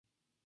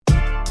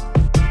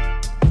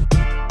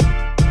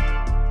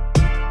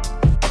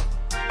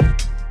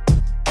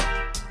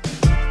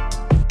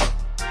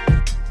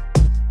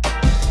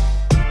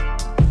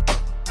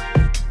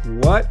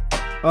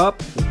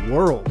up,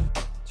 world?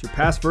 It's your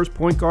past first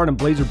point guard and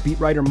Blazer beat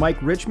writer Mike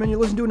Richman. You're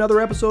listening to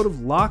another episode of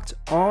Locked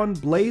On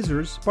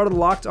Blazers, part of the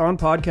Locked On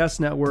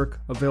Podcast Network,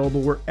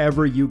 available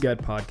wherever you get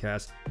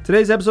podcasts.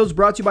 Today's episode is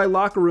brought to you by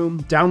Locker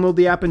Room. Download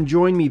the app and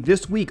join me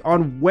this week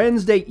on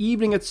Wednesday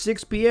evening at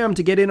 6 p.m.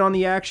 to get in on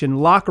the action.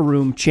 Locker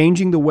Room,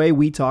 changing the way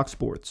we talk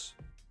sports.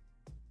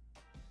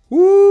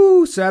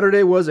 Woo!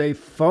 Saturday was a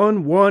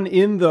fun one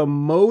in the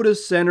Moda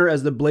Center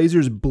as the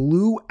Blazers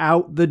blew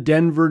out the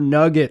Denver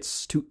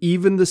Nuggets to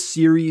even the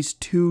series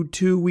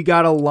 2-2. We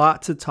got a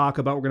lot to talk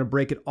about. We're going to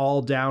break it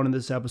all down in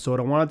this episode.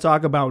 I want to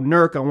talk about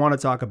Nurk. I want to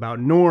talk about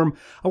Norm.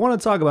 I want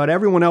to talk about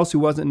everyone else who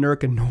wasn't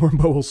Nurk and Norm,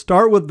 but we'll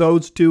start with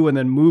those two and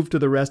then move to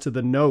the rest of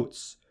the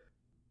notes.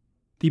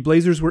 The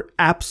Blazers were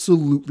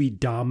absolutely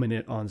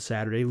dominant on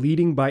Saturday,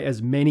 leading by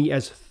as many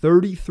as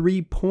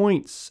 33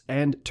 points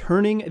and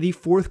turning the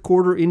fourth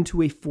quarter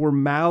into a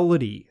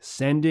formality,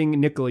 sending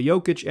Nikola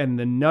Jokic and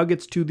the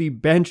Nuggets to the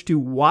bench to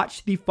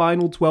watch the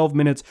final 12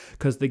 minutes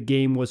because the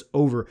game was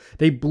over.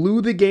 They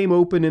blew the game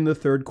open in the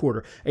third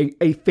quarter.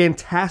 A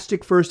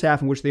fantastic first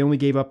half in which they only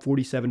gave up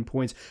 47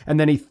 points, and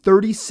then a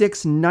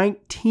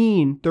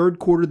 36-19 third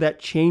quarter that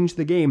changed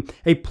the game.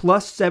 A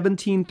plus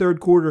 17 third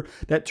quarter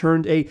that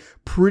turned a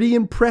pretty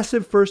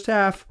impressive first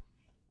half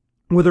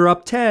where they're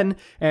up 10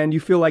 and you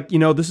feel like,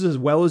 this is as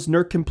well as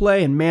Nurk can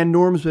play and man,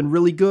 Norm's been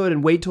really good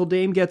and wait till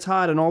Dame gets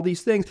hot and all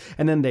these things.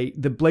 And then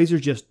the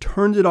Blazers just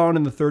turned it on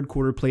in the third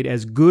quarter, played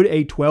as good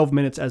a 12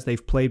 minutes as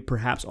they've played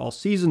perhaps all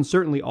season,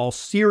 certainly all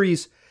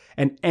series,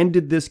 and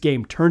ended this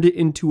game, turned it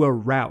into a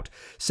rout,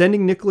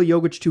 sending Nikola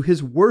Jokic to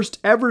his worst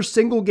ever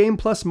single game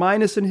plus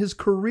minus in his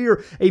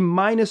career, a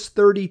minus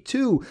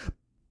 32.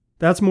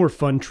 That's more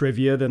fun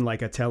trivia than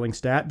like a telling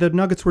stat. The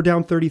Nuggets were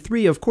down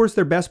 33. Of course,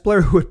 their best player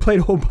who had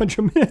played a whole bunch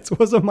of minutes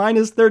was a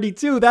minus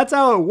 32. That's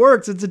how it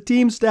works. It's a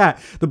team stat.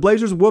 The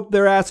Blazers whooped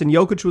their ass and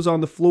Jokic was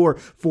on the floor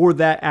for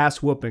that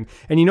ass whooping.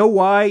 And you know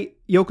why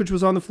Jokic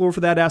was on the floor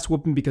for that ass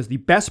whooping? Because the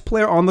best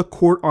player on the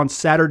court on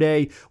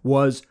Saturday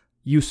was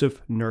Jusuf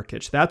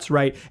Nurkic. That's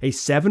right. A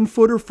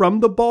 7-footer from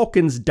the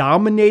Balkans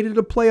dominated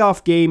a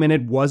playoff game and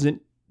it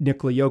wasn't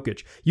Nikola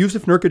Jokic.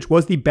 Jusuf Nurkic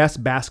was the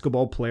best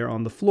basketball player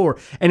on the floor,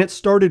 and it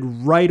started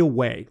right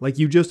away. Like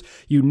you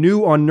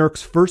knew on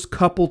Nurk's first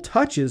couple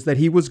touches that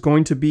he was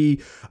going to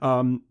be,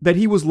 that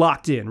he was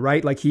locked in,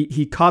 right? Like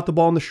he caught the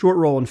ball in the short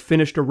roll and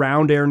finished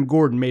around Aaron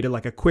Gordon, made it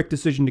like a quick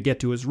decision to get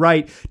to his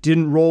right,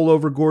 didn't roll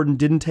over Gordon,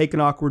 didn't take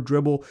an awkward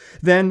dribble.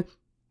 Then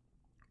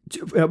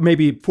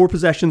maybe 4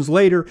 possessions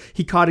later,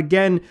 he caught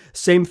again,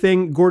 same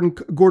thing.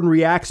 Gordon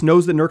reacts,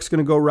 knows that Nurk's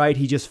going to go right.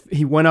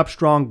 He went up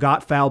strong,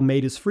 got fouled,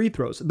 made his free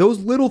throws. Those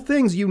little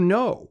things,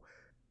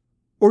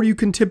 or you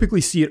can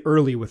typically see it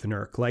early with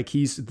Nurk. Like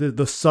he's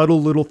the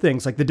subtle little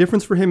things. Like the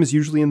difference for him is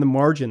usually in the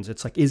margins.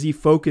 It's like, is he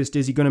focused?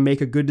 Is he going to make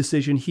a good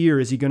decision here?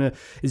 Is he going to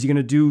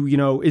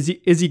do,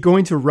 is he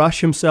going to rush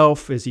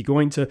himself? Is he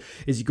going to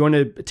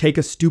take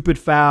a stupid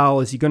foul?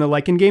 Is he going to,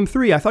 like in game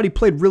 3, I thought he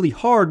played really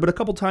hard, but a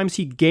couple times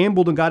he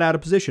gambled and got out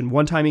of position.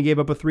 One time he gave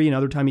up a 3,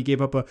 another time he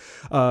gave up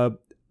a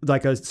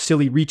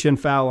silly reach-in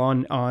foul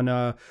on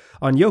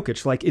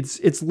Jokic. Like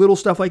it's little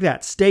stuff like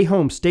that. Stay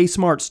home, stay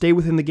smart, stay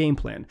within the game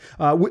plan.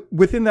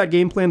 Within that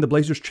game plan, the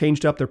Blazers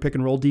changed up their pick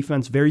and roll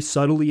defense very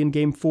subtly in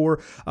game 4.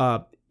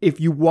 If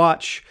you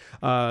watch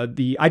I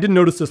didn't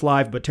notice this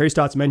live, but Terry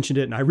Stotts mentioned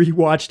it and I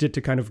rewatched it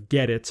to kind of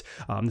get it.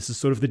 This is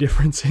sort of the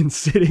difference in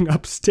sitting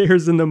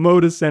upstairs in the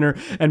Moda Center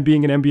and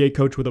being an NBA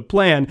coach with a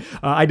plan.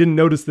 I didn't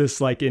notice this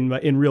like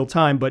in real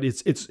time, but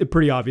it's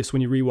pretty obvious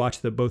when you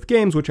rewatch both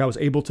games, which I was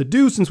able to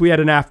do since we had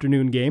an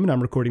afternoon game and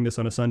I'm recording this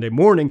on a Sunday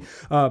morning.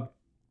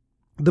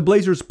 The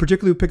Blazers,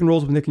 particularly with pick and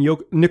rolls with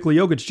Nikola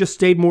Jokic, just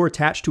stayed more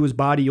attached to his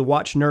body. You'll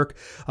watch Nurk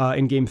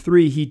in game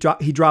 3. He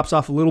drops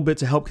off a little bit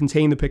to help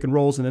contain the pick and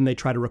rolls, and then they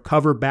try to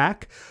recover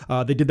back.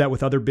 They did that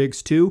with other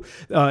bigs too.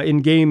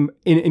 In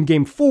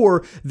game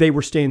 4, they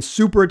were staying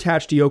super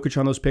attached to Jokic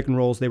on those pick and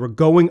rolls. They were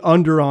going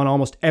under on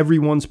almost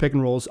everyone's pick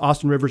and rolls,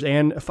 Austin Rivers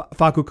and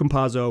Facu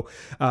Campazzo,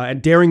 and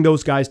daring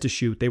those guys to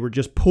shoot. They were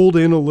just pulled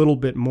in a little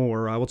bit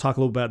more. We'll talk a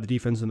little about the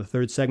defense in the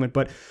third segment,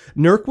 but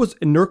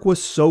Nurk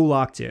was so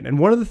locked in. And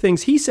one of the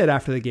things he said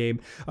after the game,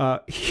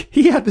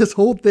 he had this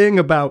whole thing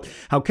about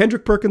how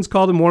Kendrick Perkins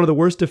called him one of the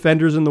worst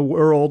defenders in the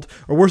world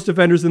or worst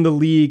defenders in the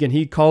league, and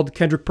he called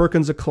Kendrick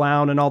Perkins a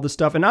clown and all this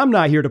stuff. And I'm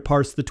not here to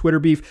parse the Twitter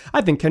beef.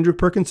 I think Kendrick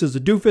Perkins is a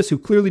doofus who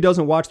clearly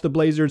doesn't watch the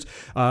Blazers.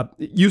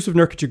 Jusuf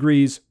Nurkic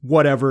agrees.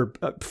 Whatever.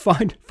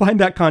 Find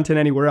that content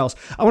anywhere else.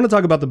 I want to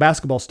talk about the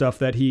basketball stuff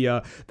that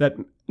that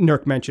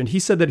Nurk mentioned. He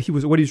said that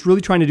what he's really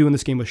trying to do in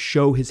this game was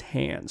show his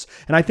hands.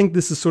 And I think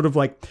this is sort of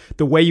like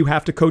the way you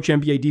have to coach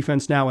NBA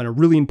defense now, and a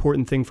really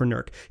important thing for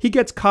Nurk. He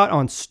gets caught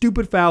on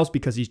stupid fouls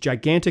because he's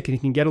gigantic and he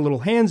can get a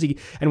little handsy.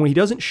 And when he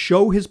doesn't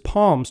show his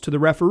palms to the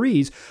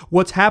referees,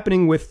 what's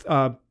happening with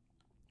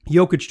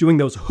Jokic doing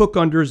those hook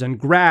unders and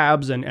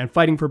grabs and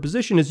fighting for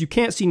position is you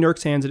can't see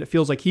Nurk's hands and it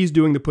feels like he's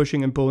doing the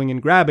pushing and pulling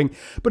and grabbing,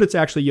 but it's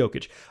actually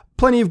Jokic.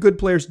 Plenty of good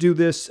players do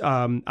this.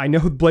 I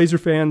know Blazer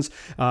fans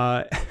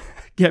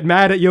get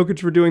mad at Jokic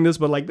for doing this,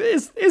 but like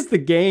this is the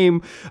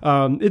game.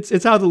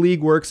 It's how the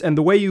league works, and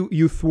the way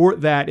you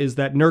thwart that is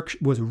that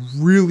Nurk was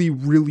really,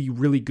 really,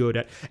 really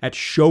good at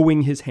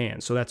showing his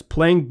hands. So that's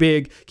playing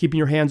big, keeping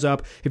your hands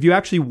up. If you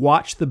actually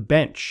watch the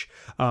bench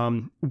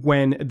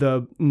when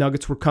the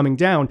Nuggets were coming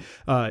down,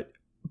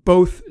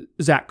 both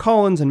Zach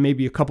Collins and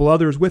maybe a couple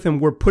others with him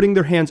were putting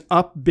their hands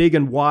up big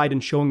and wide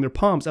and showing their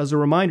palms as a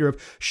reminder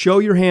of show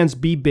your hands,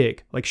 be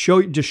big. Like show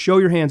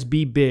your hands,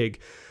 be big.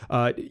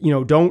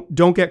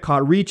 Don't get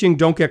caught reaching.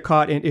 Don't get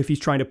caught if he's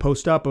trying to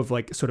post up of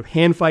like sort of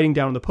hand fighting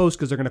down on the post,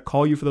 because they're going to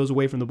call you for those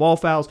away from the ball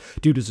fouls.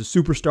 Dude is a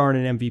superstar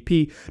and an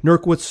MVP.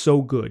 Nurk was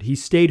so good. He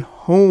stayed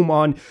home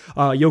on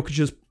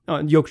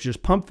Jokic's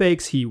pump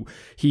fakes.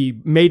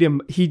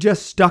 He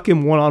just stuck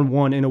him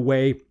one-on-one in a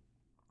way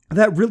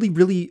that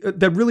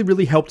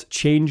really helped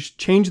change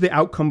the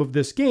outcome of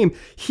this game.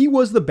 He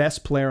was the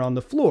best player on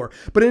the floor.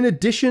 But in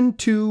addition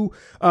to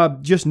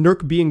just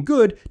Nurk being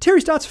good,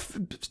 Terry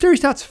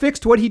Stotts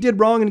fixed what he did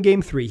wrong in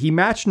Game 3. He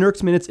matched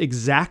Nurk's minutes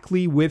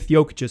exactly with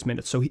Jokic's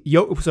minutes. So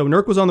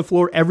Nurk was on the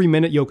floor every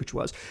minute Jokic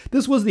was.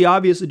 This was the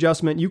obvious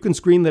adjustment. You can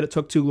scream that it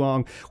took too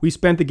long. We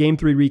spent the Game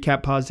 3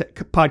 recap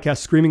podcast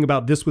screaming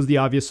about this was the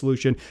obvious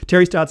solution.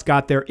 Terry Stotts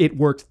got there. It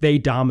worked. They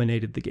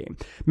dominated the game.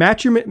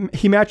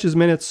 He matched his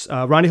minutes.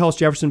 Ronnie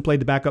Hollis-Jefferson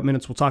played the backup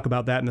minutes. We'll talk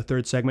about that in the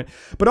third segment.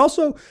 But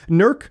also,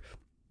 Nurk,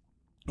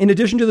 in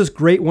addition to this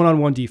great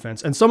one-on-one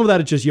defense, and some of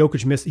that is just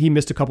Jokic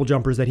missed a couple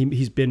jumpers that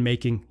he's been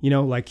making.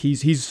 Like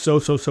he's so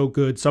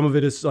good. Some of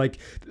it is like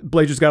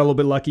Blazers got a little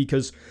bit lucky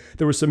because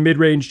there were some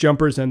mid-range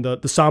jumpers and the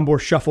Sombor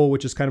shuffle,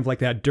 which is kind of like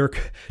that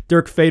Dirk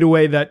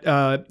fadeaway that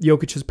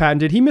Jokic has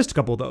patented. He missed a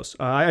couple of those.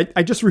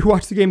 I just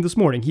rewatched the game this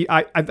morning.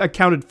 I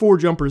counted 4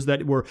 jumpers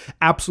that were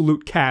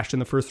absolute cash in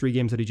the first 3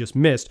 games that he just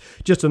missed,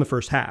 just in the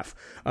first half.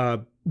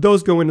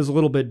 Those go in as a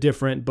little bit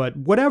different, but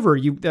whatever.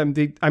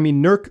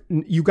 Nurk,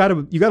 you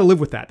gotta live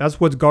with that. That's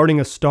what guarding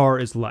a star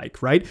is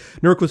like, right?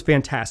 Nurk was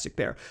fantastic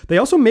there. They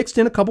also mixed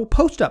in a couple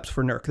post-ups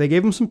for Nurk. They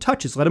gave him some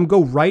touches, let him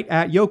go right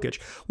at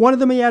Jokic. One of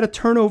them he had a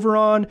turnover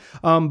on,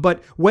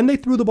 but when they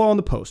threw the ball in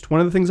the post, one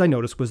of the things I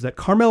noticed was that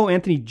Carmelo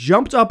Anthony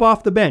jumped up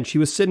off the bench. He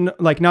was sitting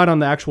like not on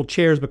the actual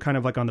chairs, but kind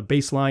of like on the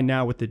baseline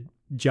now with the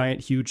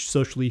giant, huge,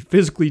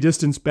 physically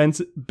distanced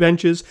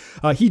benches.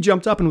 He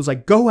jumped up and was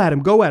like, go at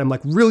him,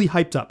 like really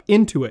hyped up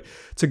into it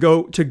to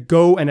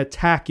go and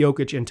attack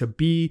Jokic and to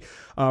be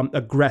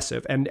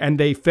aggressive. And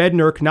they fed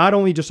Nurk not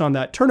only just on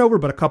that turnover,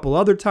 but a couple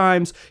other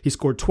times. He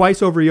scored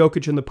twice over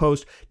Jokic in the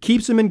post,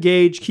 keeps him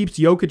engaged, makes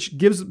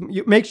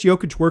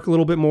Jokic work a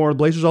little bit more. The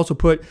Blazers also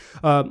put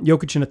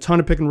Jokic in a ton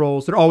of pick and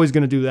rolls. They're always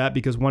going to do that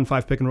because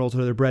 1-5 pick and rolls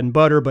are their bread and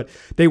butter, but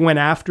they went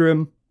after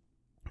him.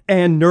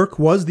 And Nurk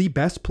was the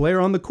best player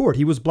on the court.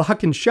 He was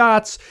blocking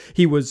shots.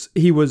 They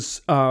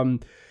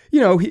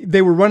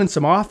were running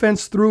some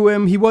offense through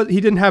him. He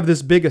didn't have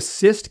this big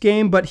assist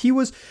game, but he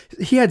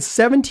had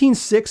 17,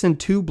 6, and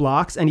 2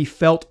 blocks, and he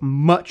felt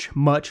much,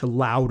 much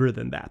louder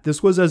than that.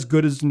 This was as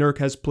good as Nurk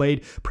has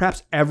played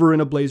perhaps ever in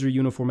a Blazer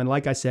uniform. And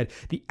like I said,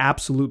 the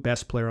absolute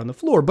best player on the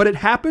floor. But it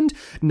happened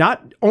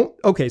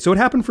so it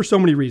happened for so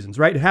many reasons,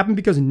 right? It happened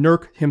because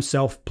Nurk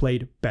himself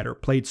played better,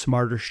 played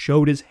smarter,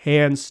 showed his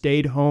hands,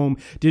 stayed home,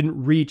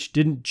 didn't reach,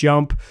 didn't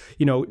jump,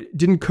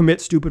 didn't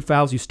commit stupid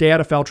fouls. You stay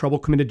out of foul trouble,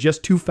 committed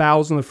just 2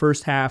 fouls in the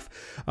first half,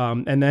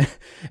 and then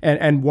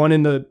one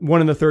in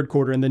the third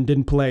quarter, and then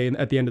didn't play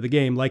at the end of the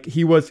game. Like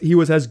he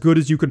was as good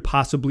as he can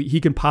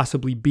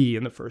possibly be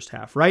in the first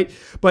half, right?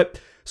 But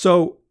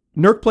so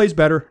Nurk plays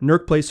better.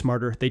 Nurk plays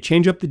smarter. They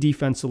change up the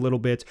defense a little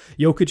bit.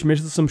 Jokic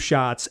misses some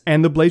shots,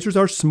 and the Blazers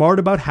are smart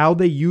about how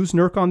they use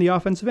Nurk on the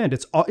offensive end.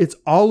 It's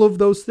all of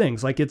those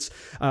things. Like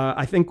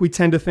I think we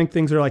tend to think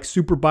things are like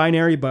super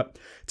binary, but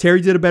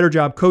Terry did a better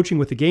job coaching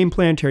with the game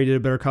plan. Terry did a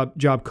better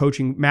job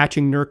coaching,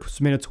 matching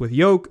Nurk's minutes with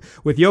Jokic.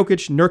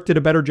 Nurk did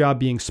a better job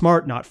being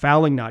smart, not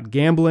fouling, not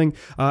gambling,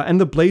 and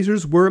the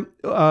Blazers were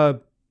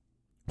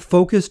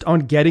focused on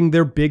getting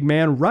their big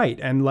man right.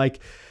 And like,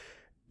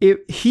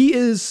 he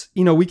is,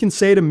 we can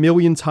say it a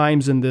million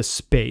times in this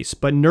space,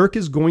 but Nurk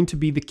is going to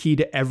be the key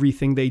to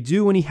everything they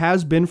do, and he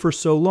has been for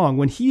so long.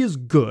 When he is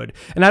good,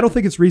 and I don't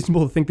think it's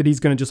reasonable to think that he's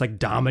going to just like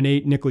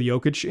dominate Nikola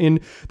Jokic in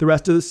the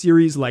rest of the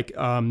series. Like,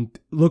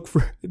 look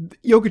for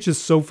Jokic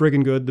is so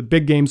friggin' good. The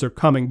big games are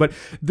coming, but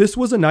this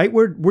was a night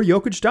where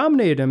Jokic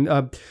dominated him,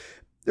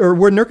 or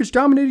where Nurkic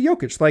dominated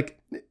Jokic.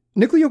 Like,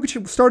 Nikola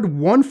Jokic started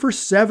 1 for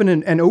 7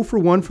 and 0 for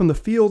 1 from the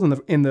field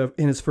in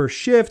his first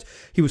shift.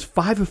 He was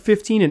 5 of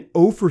 15 and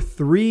 0 for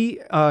 3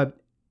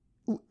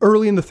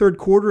 early in the third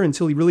quarter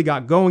until he really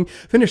got going.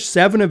 Finished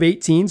 7 of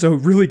 18, so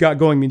really got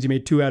going means he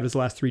made 2 out of his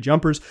last 3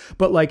 jumpers.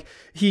 But like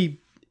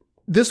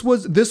this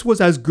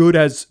was as good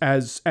as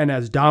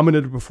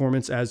dominant a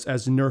performance as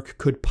Nurk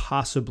could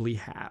possibly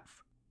have.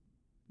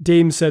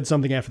 Dame said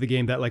something after the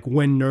game that like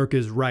when Nurk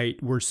is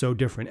right, we're so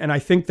different, and I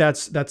think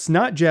that's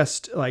not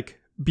just like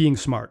being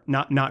smart,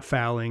 not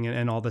fouling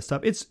and all this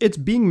stuff. It's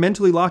being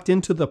mentally locked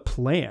into the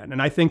plan.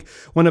 And I think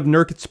one of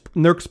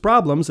Nurk's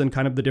problems, and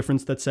kind of the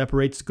difference that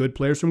separates good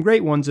players from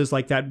great ones, is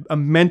like that a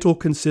mental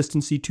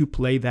consistency to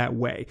play that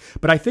way.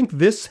 But I think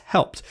this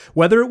helped.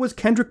 Whether it was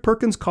Kendrick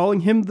Perkins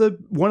calling him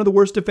one of the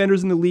worst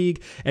defenders in the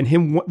league, and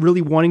him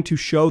really wanting to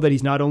show that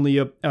he's not only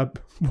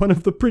one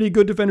of the pretty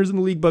good defenders in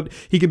the league, but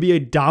he could be a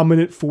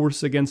dominant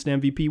force against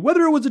MVP.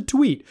 Whether it was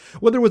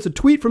a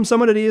tweet from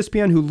someone at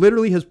ESPN who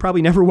literally has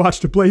probably never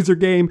watched a Blazer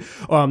game,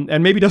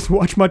 and maybe doesn't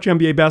watch much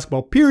NBA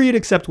basketball, period,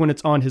 except when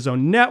it's on his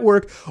own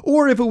network,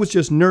 or if it was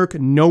just Nurk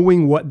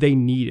knowing what they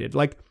needed.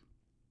 Like,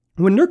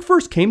 when Nurk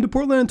first came to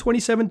Portland in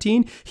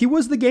 2017, he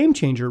was the game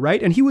changer,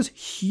 right? And he was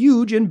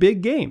huge in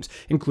big games,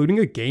 including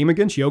a game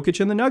against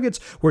Jokic and the Nuggets,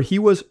 where he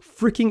was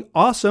freaking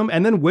awesome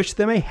and then wished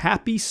them a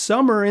happy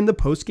summer in the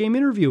post-game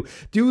interview.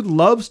 Dude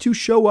loves to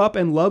show up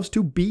and loves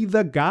to be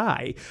the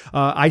guy.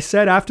 I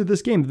said after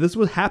this game, this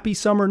was happy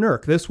summer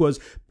Nurk. This was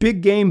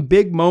big game,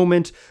 big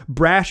moment,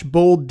 brash,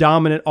 bold,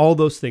 dominant, all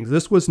those things.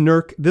 This was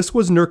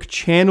Nurk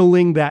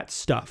channeling that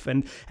stuff.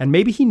 And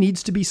maybe he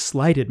needs to be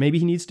slighted. Maybe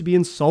he needs to be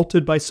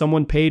insulted by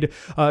someone paid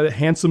a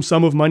handsome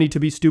sum of money to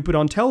be stupid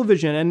on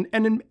television,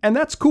 and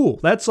that's cool.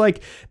 That's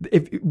like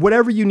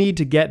whatever you need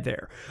to get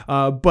there.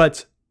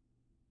 But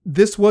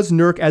this was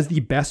Nurk as the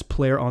best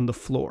player on the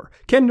floor.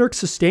 Can Nurk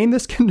sustain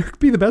this? Can Nurk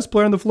be the best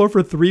player on the floor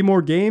for 3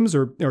 more games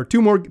or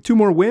two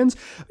more wins?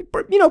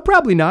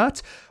 Probably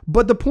not.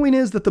 But the point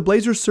is that the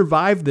Blazers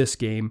survived this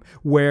game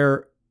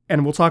where,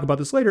 and we'll talk about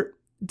this later,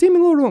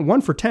 Damian Lillard went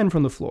 1 for 10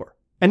 from the floor,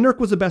 and Nurk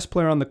was the best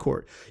player on the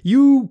court.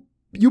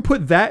 You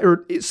put that,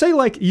 or say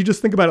like, you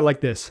just think about it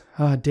like this.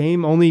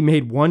 Dame only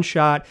made 1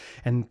 shot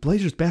and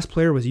Blazers' best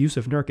player was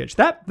Jusuf Nurkic.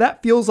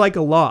 That feels like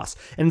a loss.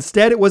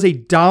 Instead, it was a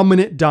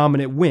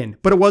dominant win,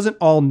 but it wasn't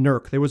all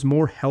Nurk. There was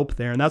more help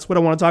there. And that's what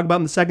I want to talk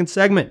about in the second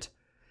segment.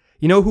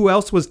 You know who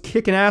else was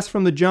kicking ass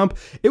from the jump?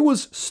 It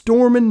was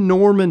Stormin'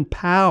 Norman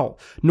Powell.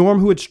 Norm,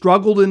 who had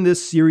struggled in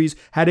this series,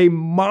 had a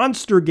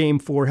monster game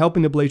 4,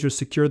 helping the Blazers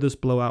secure this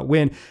blowout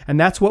win. And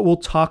that's what we'll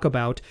talk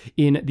about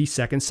in the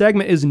second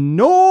segment is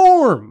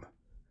Norm.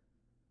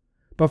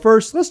 But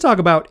first, let's talk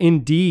about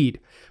Indeed.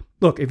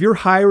 Look, if you're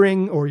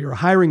hiring or you're a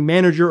hiring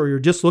manager or you're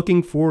just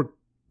looking for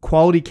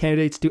quality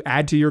candidates to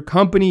add to your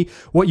company,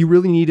 what you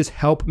really need is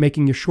help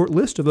making a short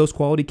list of those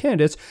quality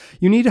candidates.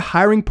 You need a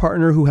hiring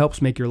partner who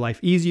helps make your life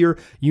easier.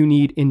 You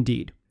need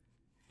Indeed.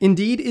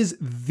 Indeed is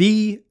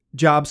the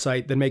job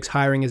site that makes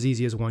hiring as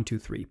easy as 1, 2,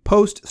 3.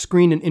 Post,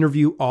 screen, and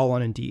interview all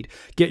on Indeed.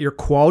 Get your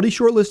quality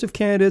short list of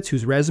candidates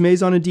whose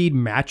resumes on Indeed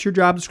match your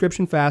job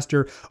description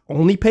faster.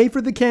 Only pay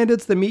for the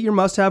candidates that meet your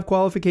must-have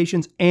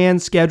qualifications, and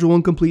schedule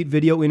and complete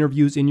video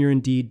interviews in your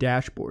Indeed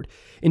dashboard.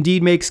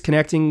 Indeed makes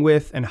connecting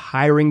with and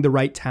hiring the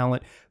right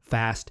talent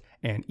fast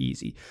and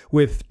easy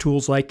with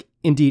tools like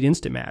Indeed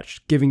Instant Match,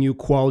 giving you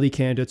quality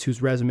candidates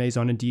whose resumes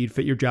on Indeed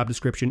fit your job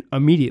description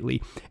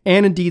immediately,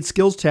 and Indeed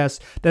skills tests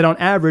that on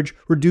average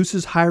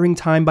reduces hiring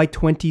time by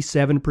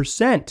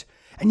 27%.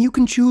 And you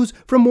can choose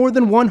from more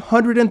than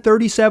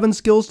 137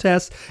 skills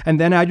tests and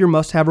then add your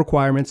must-have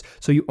requirements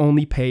so you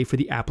only pay for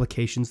the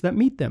applications that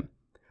meet them.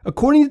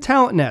 According to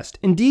Talent Nest,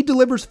 Indeed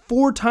delivers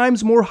 4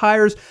 times more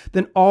hires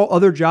than all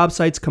other job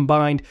sites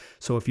combined.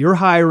 So if you're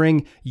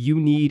hiring, you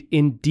need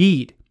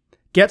Indeed.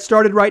 Get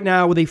started right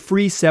now with a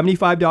free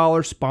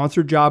 $75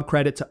 sponsored job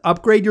credit to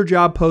upgrade your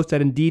job post at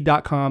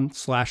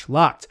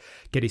Indeed.com/locked.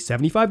 Get a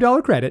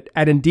 $75 credit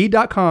at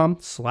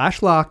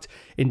Indeed.com/locked.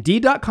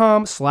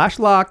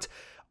 Indeed.com/locked.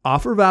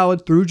 Offer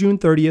valid through June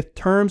 30th.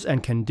 Terms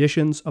and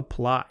conditions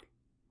apply.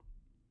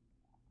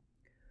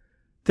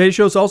 Today's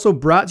show is also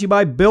brought to you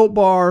by Built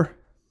Bar.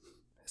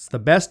 It's the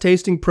best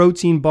tasting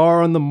protein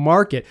bar on the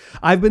market.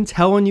 I've been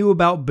telling you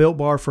about Built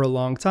Bar for a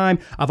long time.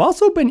 I've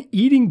also been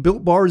eating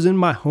Built Bars in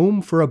my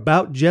home for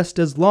about just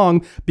as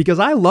long because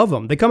I love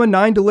them. They come in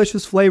 9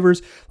 delicious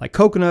flavors like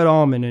coconut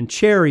almond and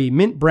cherry,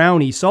 mint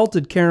brownie,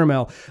 salted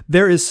caramel.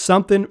 There is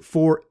something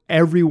for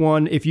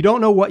everyone. If you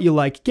don't know what you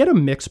like, get a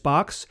mix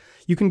box.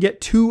 You can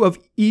get 2 of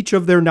each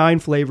of their 9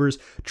 flavors.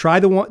 Try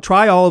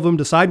all of them,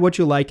 decide what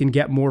you like, and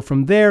get more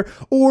from there.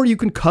 Or you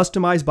can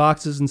customize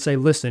boxes and say,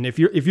 listen, if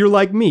you're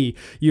like me,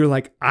 you're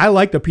like, I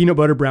like the peanut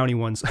butter brownie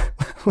ones.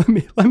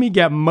 let me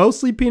get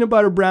mostly peanut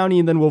butter brownie,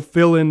 and then we'll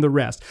fill in the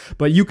rest.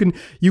 But you can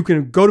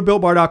go to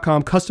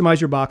BuiltBar.com,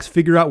 customize your box,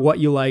 figure out what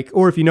you like,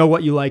 or if you know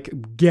what you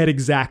like, get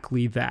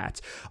exactly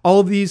that. All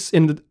of these,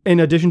 in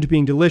addition to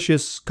being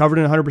delicious, covered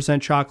in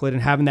 100% chocolate,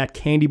 and having that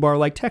candy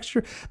bar-like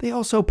texture, they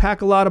also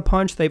pack a lot of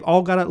punch. They've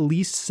all got at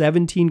least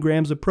 17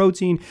 grams of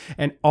protein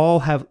and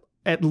all have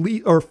at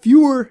least or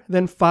fewer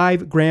than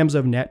 5 grams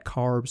of net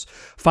carbs.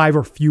 5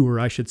 or fewer,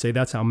 I should say.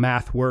 That's how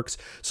math works.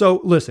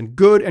 So listen,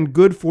 good and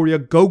good for you.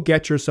 Go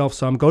get yourself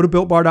some. Go to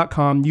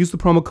BuiltBar.com. Use the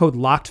promo code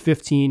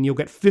LOCKED15. You'll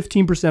get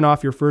 15%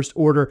 off your first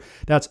order.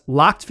 That's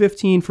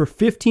LOCKED15 for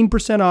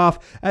 15% off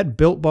at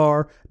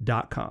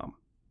BuiltBar.com.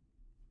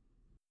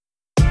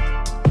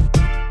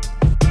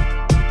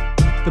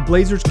 The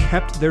Blazers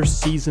kept their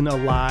season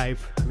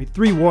alive. I mean,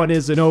 3-1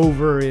 isn't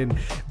over,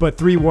 but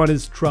 3-1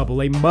 is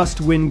trouble. A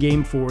must-win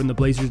Game 4, and the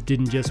Blazers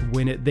didn't just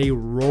win it, they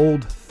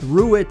rolled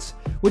through it,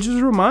 which is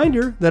a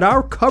reminder that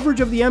our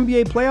coverage of the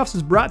NBA playoffs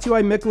is brought to you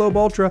by Michelob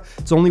Ultra.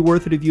 It's only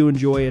worth it if you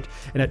enjoy it,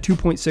 and at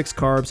 2.6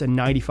 carbs and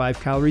 95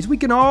 calories, we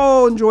can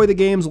all enjoy the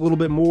games a little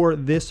bit more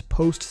this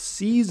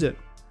postseason.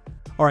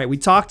 All right, we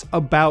talked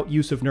about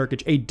Jusuf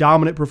Nurkic, a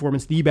dominant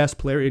performance, the best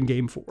player in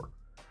Game 4.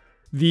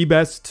 The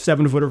best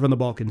 7-footer from the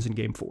Balkans in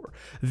Game 4.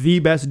 The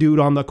best dude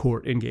on the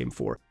court in Game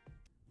 4.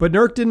 But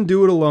Nurk didn't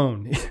do it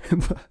alone.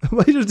 The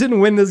Blazers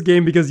didn't win this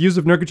game because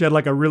Jusuf Nurkic had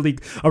like a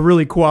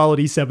really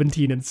quality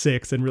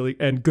 17-6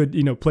 and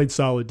good, played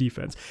solid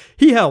defense.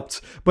 He helped,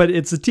 but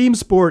it's a team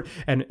sport,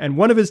 and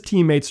one of his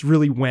teammates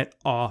really went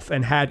off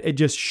and it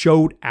just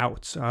showed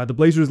out. The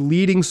Blazers'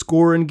 leading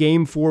scorer in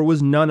Game 4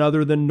 was none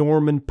other than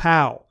Norman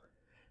Powell.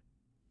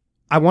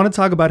 I want to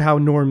talk about how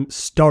Norm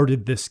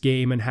started this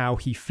game and how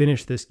he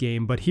finished this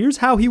game, but here's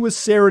how he was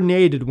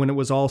serenaded when it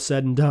was all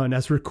said and done,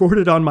 as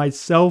recorded on my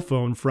cell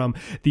phone from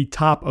the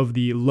top of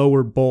the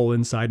lower bowl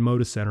inside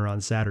Moda Center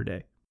on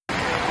Saturday.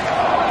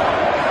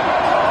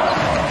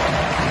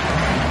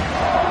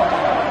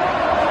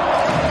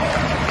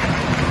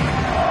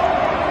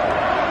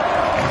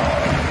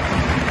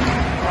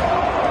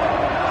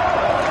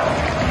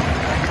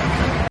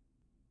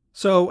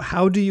 So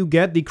how do you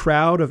get the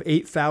crowd of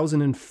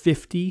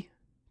 8,050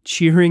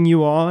 cheering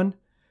you on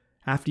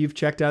after you've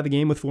checked out of the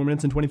game with 4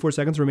 minutes and 24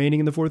 seconds remaining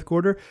in the fourth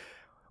quarter?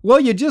 Well,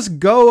 you just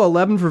go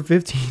 11 for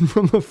 15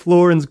 from the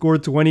floor and score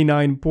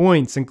 29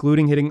 points,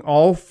 including hitting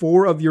all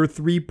 4 of your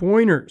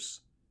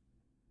 3-pointers.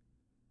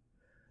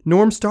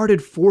 Norm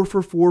started 4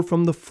 for 4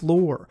 from the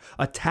floor,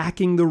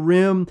 attacking the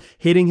rim,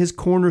 hitting his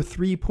corner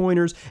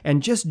 3-pointers,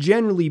 and just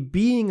generally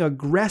being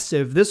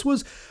aggressive. This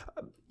was,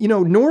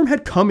 Norm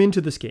had come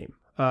into this game.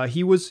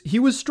 He was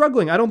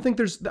struggling. I don't think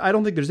there's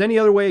any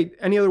other way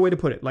to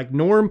put it. Like,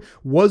 Norm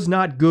was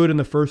not good in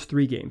the first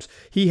 3 games.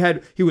 He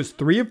was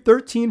 3 of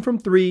 13 from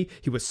 3.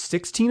 He was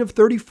 16 of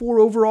 34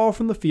 overall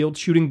from the field,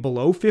 shooting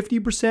below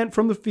 50%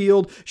 from the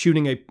field,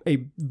 shooting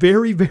a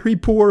very, very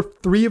poor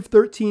 3 of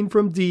 13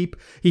 from deep.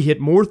 He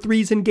hit more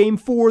threes in Game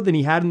 4 than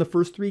he had in the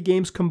first 3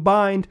 games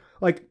combined.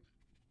 Like,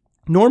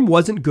 Norm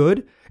wasn't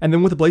good, and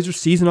then with the Blazers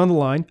season on the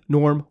line,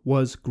 Norm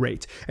was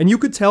great. And you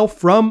could tell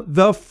from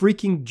the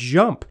freaking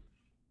jump.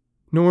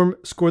 Norm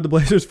scored the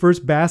Blazers'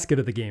 first basket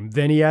of the game.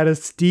 Then he had a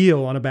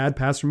steal on a bad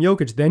pass from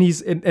Jokic. Then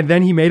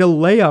he made a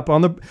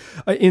layup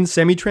in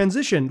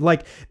semi-transition.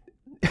 Like,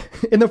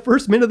 in the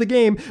first minute of the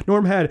game,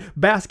 Norm had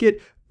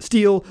basket,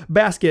 steal,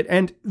 basket,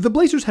 and the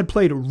Blazers had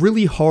played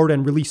really hard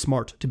and really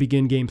smart to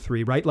begin Game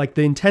 3, right? Like,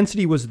 the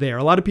intensity was there.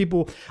 A lot of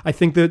people, I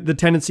think the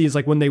tendency is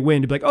like when they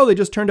win to be like, oh, they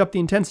just turned up the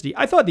intensity.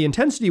 I thought the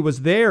intensity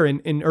was there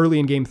in early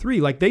in Game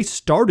 3. Like, they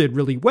started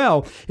really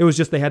well. It was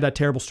just they had that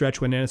terrible stretch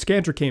when Enes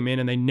Kanter came in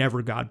and they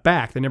never got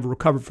back. They never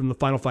recovered from the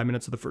final 5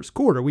 minutes of the first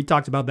quarter. We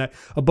talked about that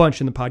a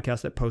bunch in the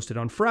podcast that posted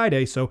on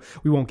Friday, so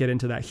we won't get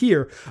into that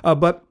here.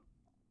 But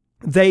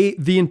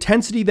the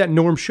intensity that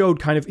Norm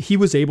showed, he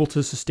was able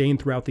to sustain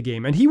throughout the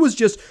game. And he was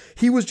just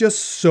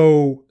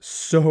so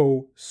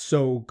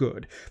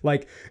good.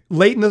 Like,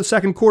 late in the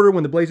second quarter,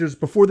 when the Blazers,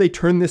 before they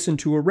turned this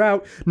into a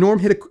rout, Norm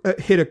hit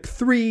a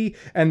 3,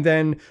 and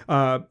then he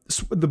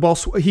swung the ball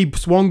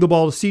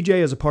to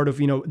CJ as a part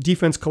of,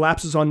 defense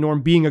collapses on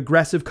Norm being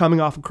aggressive, coming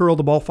off a curl.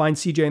 The ball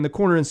finds CJ in the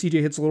corner, and CJ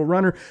hits a little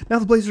runner. Now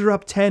the Blazers are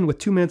up 10 with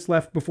 2 minutes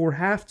left before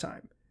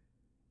halftime.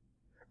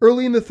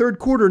 Early in the third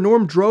quarter,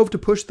 Norm drove to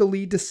push the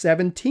lead to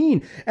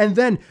 17, and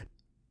then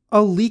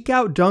a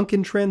leak-out dunk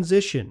in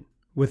transition.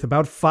 With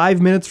about 5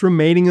 minutes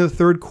remaining in the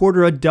third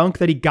quarter, a dunk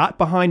that he got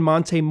behind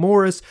Monte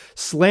Morris,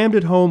 slammed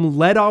it home,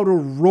 let out a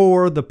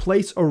roar. The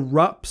place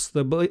erupts.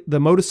 The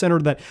Moda Center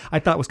that I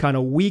thought was kind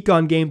of weak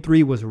on Game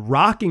 3 was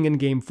rocking in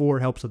Game 4.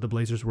 Helps that the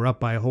Blazers were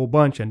up by a whole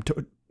bunch and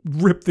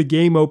ripped the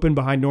game open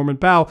behind Norman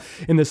Powell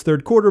in this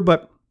third quarter,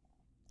 but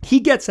he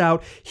gets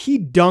out, he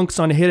dunks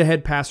on a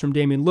hit-ahead pass from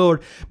Damian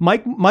Lillard.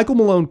 Michael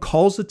Malone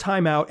calls the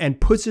timeout and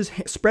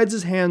spreads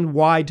his hand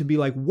wide to be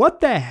like, what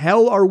the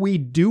hell are we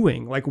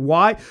doing? Like,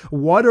 what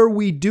are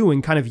we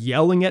doing? Kind of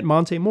yelling at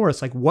Monte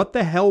Morris. Like, what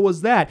the hell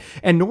was that?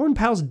 And Norman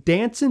Powell's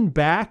dancing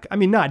back. I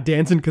mean, not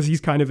dancing because he's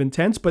kind of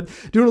intense, but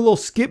doing a little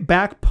skip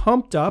back,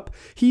 pumped up.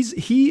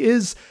 He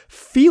is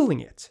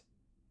feeling it.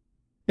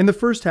 In the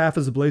first half,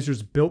 as the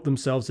Blazers built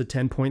themselves a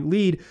 10-point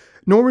lead,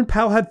 Norman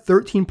Powell had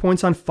 13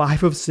 points on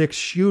 5 of 6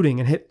 shooting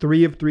and hit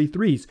 3 of 3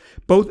 threes.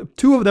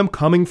 2 of them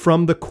coming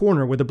from the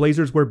corner, where the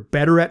Blazers were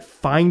better at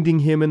finding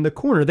him in the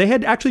corner. They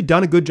had actually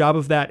done a good job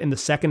of that in the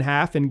second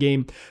half in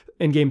Game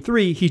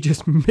 3. He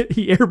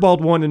airballed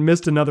one and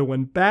missed another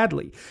one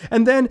badly.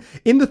 And then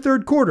in the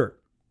third quarter,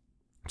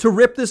 to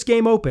rip this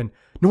game open,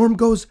 Norm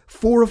goes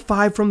 4 of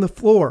 5 from the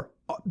floor.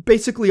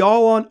 Basically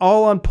all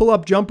on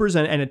pull-up jumpers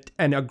and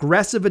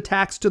aggressive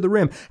attacks to the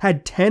rim,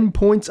 had 10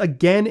 points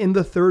again in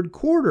the third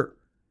quarter.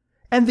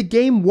 And the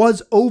game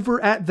was over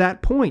at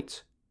that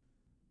point.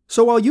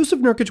 So while Jusuf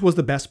Nurkic was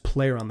the best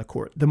player on the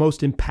court, the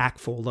most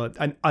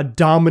impactful, a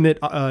dominant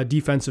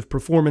defensive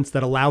performance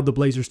that allowed the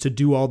Blazers to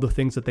do all the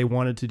things that they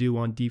wanted to do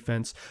on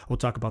defense, we'll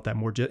talk about that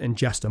more in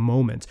just a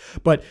moment.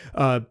 But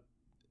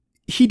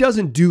he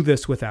doesn't do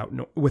this without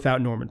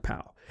Norman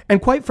Powell.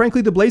 And quite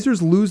frankly, the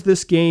Blazers lose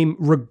this game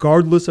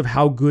regardless of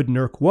how good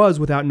Nurk was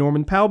without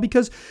Norman Powell,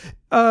 because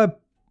Damian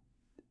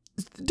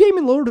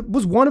Lillard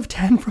was 1 of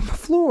 10 from the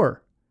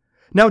floor.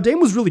 Now, Dame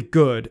was really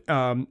good.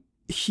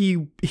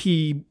 He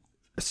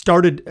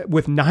started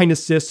with 9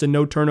 assists and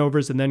no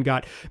turnovers, and then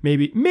got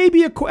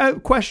maybe a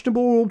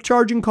questionable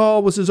charging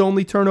call was his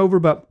only turnover,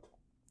 but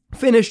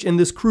finished in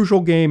this crucial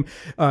game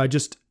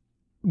just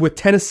with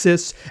 10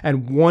 assists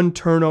and 1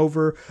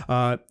 turnover.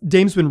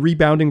 Dame's been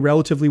rebounding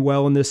relatively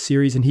well in this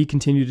series, and he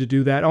continued to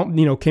do that.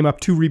 Came up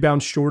 2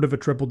 rebounds short of a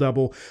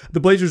triple-double.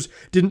 The Blazers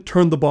didn't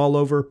turn the ball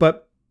over,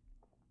 but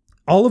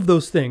all of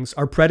those things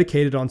are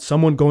predicated on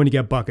someone going to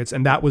get buckets,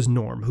 and that was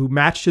Norm, who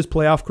matched his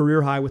playoff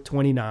career high with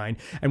 29.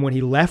 And when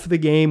he left the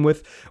game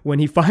when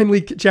he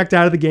finally checked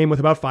out of the game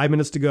with about 5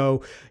 minutes to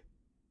go,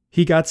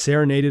 he got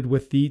serenaded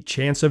with the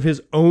chants of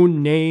his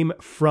own name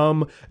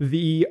from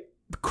the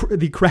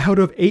crowd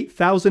of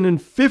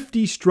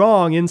 8,050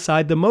 strong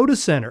inside the Moda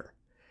Center.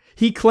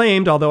 He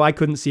claimed, although I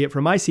couldn't see it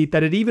from my seat,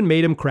 that it even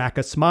made him crack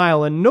a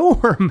smile. And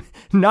Norm,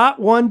 not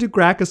one to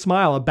crack a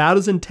smile, about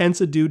as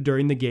intense a dude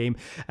during the game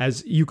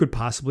as you could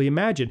possibly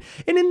imagine.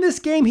 And in this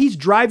game, he's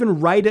driving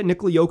right at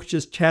Nikola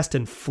Jokic's chest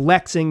and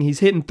flexing. He's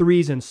hitting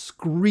threes and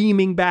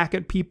screaming back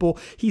at people.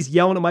 He's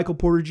yelling at Michael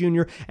Porter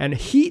Jr. And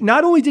he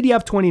not only did he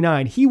have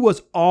 29, he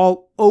was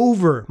all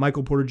over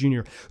Michael Porter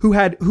Jr.,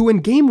 who in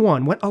game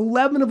 1 went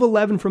 11 of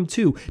 11 from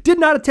 2, did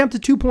not attempt a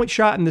 2-point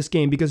shot in this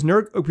game because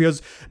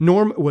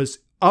Norm was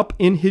up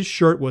in his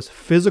shirt, was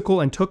physical,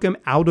 and took him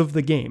out of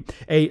the game.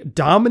 A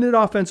dominant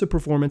offensive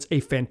performance, a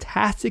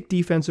fantastic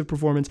defensive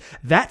performance.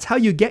 That's how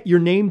you get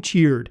your name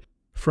cheered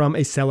from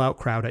a sellout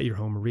crowd at your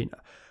home arena.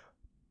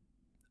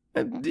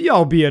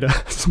 Albeit a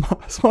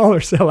smaller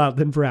sellout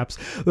than perhaps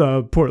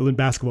Portland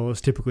basketball is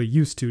typically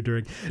used to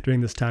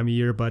during this time of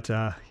year. But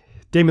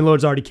Damian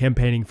Lillard's already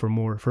campaigning for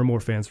more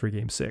fans for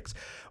Game 6.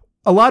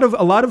 A lot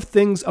of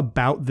things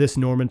about this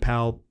Norman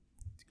Powell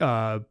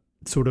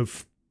sort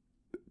of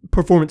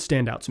performance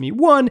stand out to me.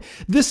 One,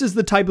 this is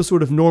the type of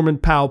sort of Norman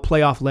Powell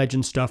playoff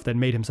legend stuff that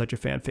made him such a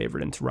fan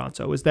favorite in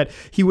Toronto, is that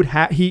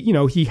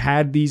he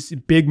had these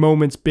big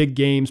moments, big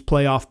games,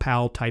 playoff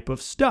Powell type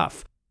of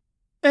stuff.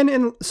 And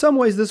in some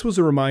ways, this was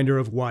a reminder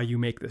of why you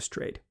make this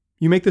trade.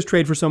 You make this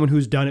trade for someone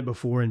who's done it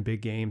before in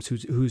big games,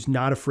 who's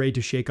not afraid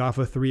to shake off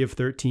a 3 of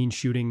 13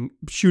 shooting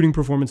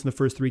performance in the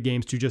first 3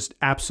 games to just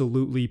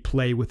absolutely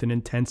play with an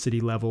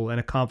intensity level and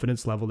a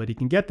confidence level that he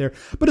can get there.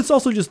 But it's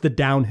also just the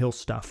downhill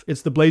stuff.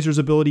 It's the Blazers'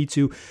 ability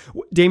to.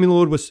 Damian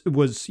Lillard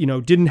was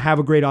didn't have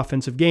a great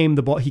offensive game.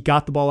 He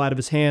got the ball out of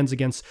his hands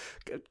against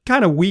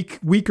kind of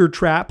weaker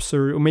traps,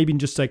 or maybe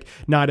just like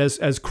not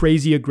as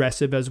crazy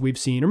aggressive as we've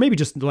seen, or maybe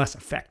just less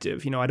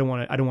effective. I don't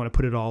want to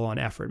put it all on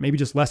effort. Maybe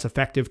just less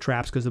effective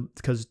traps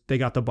because they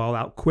got the ball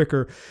out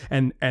quicker,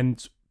 and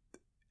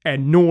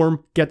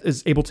Norm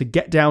is able to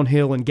get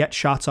downhill and get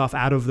shots off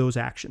out of those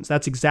actions.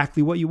 That's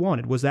exactly what you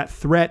wanted, was that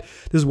threat.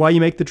 This is why you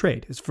make the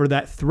trade, is for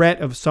that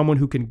threat of someone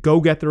who can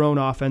go get their own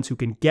offense, who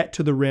can get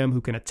to the rim,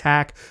 who can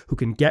attack, who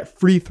can get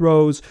free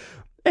throws,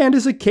 and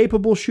is a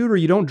capable shooter.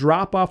 You don't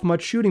drop off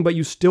much shooting, but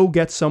you still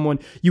get someone,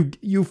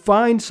 you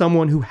find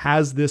someone who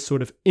has this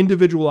sort of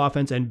individual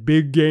offense and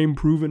big game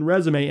proven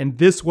resume, and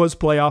this was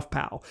playoff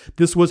Powell.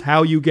 This is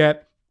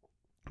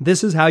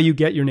how you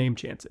get your name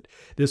chanted.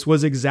 This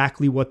was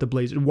exactly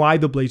why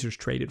the Blazers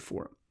traded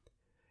for him.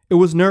 It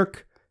was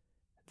Nurk,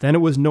 then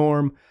it was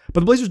Norm,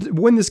 but the Blazers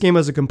win this game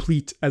as a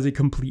complete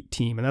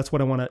team, and that's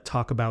what I want to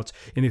talk about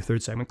in the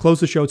third segment. Close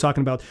the show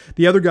talking about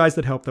the other guys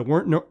that helped that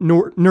weren't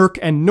Nurk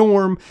and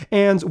Norm,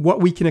 and what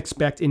we can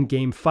expect in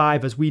Game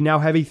 5, as we now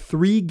have a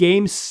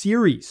 3-game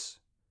series,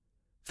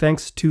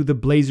 thanks to the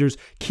Blazers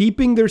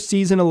keeping their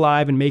season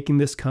alive and making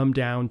this come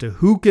down to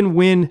who can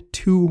win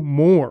 2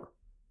 more.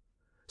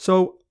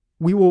 So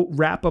we will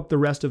wrap up the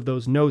rest of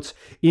those notes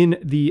in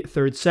the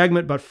third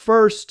segment. But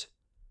first,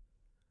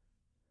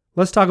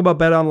 let's talk about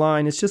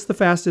BetOnline. It's just the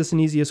fastest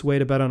and easiest way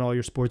to bet on all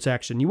your sports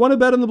action. You want to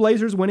bet on the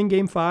Blazers winning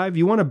Game 5?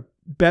 You want to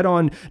bet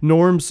on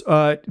Norm's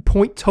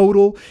point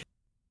total?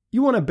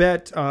 You want to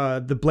bet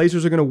the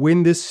Blazers are going to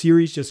win this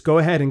series? Just go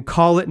ahead and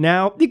call it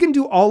now. You can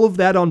do all of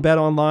that on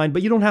BetOnline,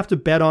 but you don't have to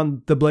bet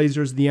on the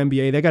Blazers, the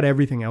NBA. They got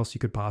everything else you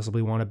could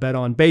possibly want to bet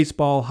on.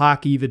 Baseball,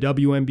 hockey, the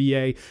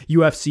WNBA,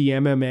 UFC,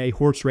 MMA,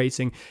 horse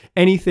racing,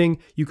 anything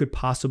you could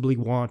possibly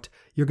want.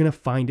 You're going to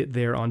find it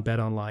there on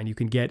BetOnline.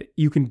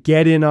 You can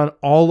get in on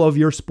all of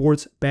your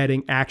sports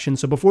betting action.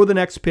 So before the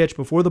next pitch,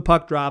 before the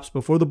puck drops,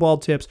 before the ball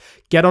tips,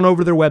 get on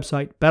over to their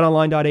website,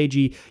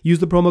 betonline.ag. Use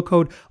the promo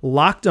code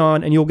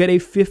LOCKEDON, and you'll get a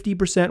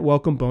 50%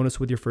 welcome bonus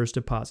with your first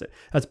deposit.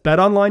 That's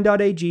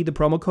betonline.ag. The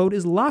promo code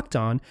is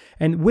LOCKEDON,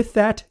 and with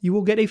that, you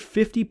will get a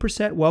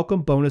 50%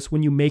 welcome bonus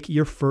when you make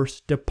your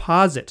first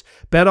deposit.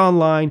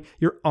 BetOnline,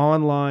 your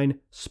online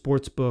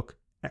sportsbook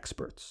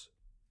experts.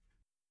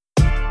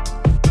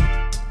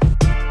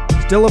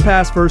 still a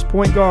pass first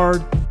point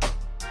guard,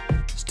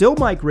 still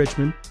Mike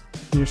Richman,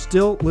 and you're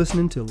still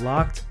listening to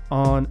Locked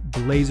On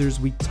Blazers.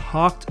 We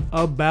talked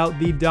about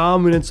the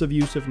dominance of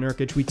Jusuf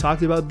Nurkic. We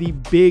talked about the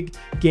big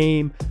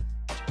game,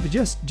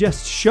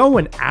 just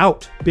showing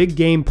out big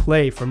game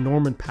play from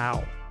Norman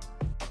Powell.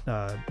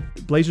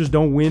 Blazers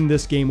don't win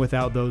this game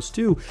without those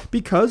two,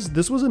 because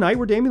this was a night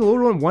where Damian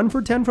Lillard went 1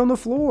 for 10 from the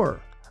floor.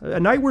 A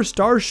night where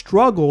stars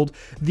struggled.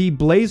 The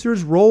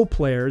Blazers role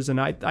players, and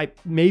I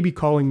may be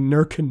calling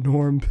Nurk and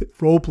Norm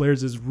role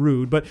players is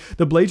rude, but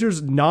the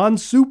Blazers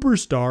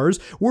non-superstars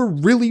were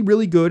really,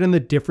 really good in the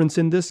difference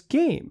in this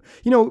game.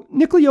 You know,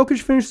 Nikola Jokic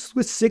finished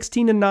with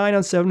 16 and 9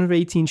 on 7 of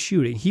 18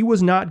 shooting. He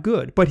was not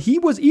good, but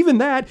even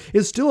that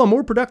is still a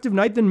more productive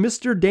night than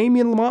Mr.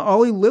 Damian Lamont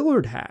Ollie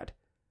Lillard had.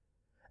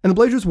 And the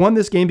Blazers won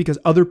this game because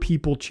other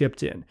people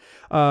chipped in.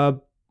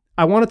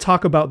 I want to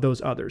talk about those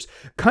others.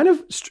 Kind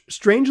of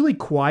strangely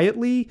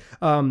quietly,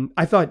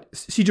 I thought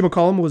CJ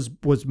McCollum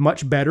was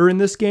much better in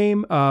this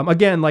game.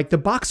 Again, like the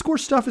box score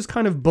stuff is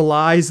kind of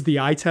belies the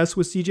eye test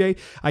with CJ.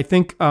 I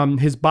think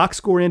his box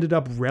score ended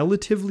up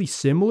relatively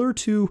similar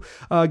to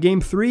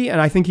game 3, and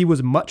I think he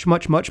was much,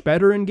 much, much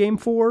better in game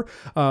 4.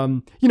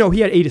 He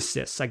had 8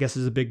 assists, I guess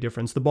is a big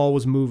difference. The ball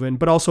was moving,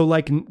 but also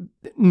like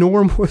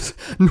Norm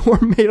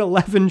made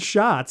 11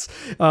 shots.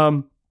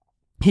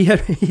 He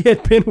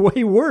had been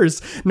way worse.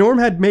 Norm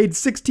had made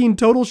 16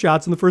 total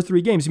shots in the first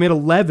 3 games. He made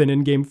 11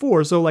 in game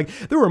 4. So like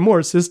there were more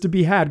assists to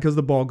be had because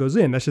the ball goes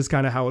in. That's just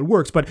kind of how it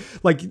works. But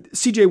like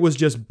CJ was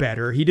just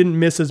better. He didn't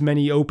miss as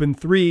many open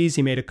threes.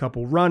 He made a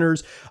couple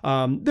runners.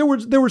 There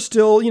were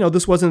still,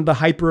 this wasn't the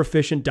hyper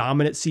efficient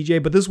dominant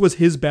CJ, but this was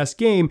his best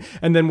game.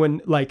 And then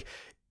when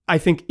I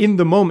think in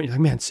the moment, like,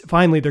 man,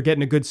 finally they're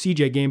getting a good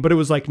CJ game, but it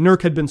was like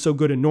Nurk had been so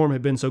good and Norm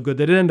had been so good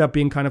that it ended up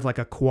being kind of like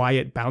a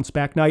quiet bounce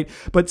back night,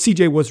 but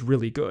CJ was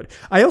really good.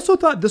 I also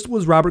thought this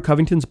was Robert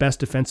Covington's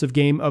best defensive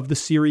game of the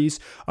series.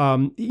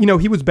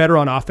 He was better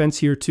on offense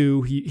here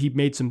too. He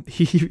made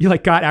he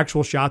got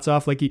actual shots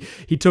off. Like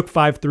he took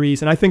 5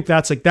 threes, and I think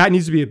that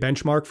needs to be a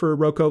benchmark for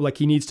Rocco. Like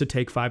he needs to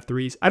take 5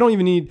 threes. I don't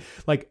even need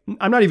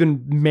I'm not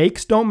even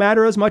makes don't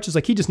matter as much as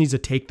he just needs to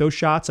take those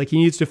shots. Like he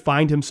needs to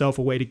find himself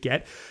a way to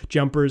get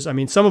jumpers. I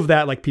mean, some of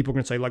that, people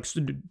are going to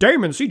say,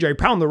 Damon, CJ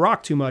pound the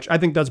rock too much. I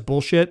think that's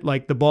bullshit.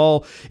 Like, the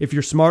ball, if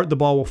you're smart, the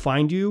ball will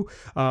find you.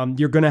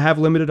 You're going to have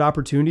limited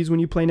opportunities when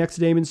you play next to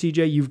Damon,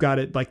 CJ. You've got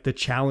it, the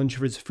challenge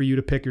for you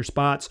to pick your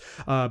spots.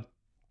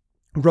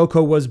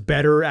 Rocco was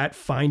better at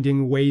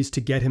finding ways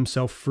to get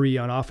himself free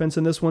on offense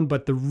in this one,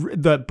 but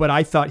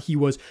I thought he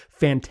was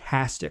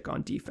fantastic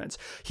on defense.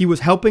 He was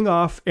helping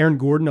off Aaron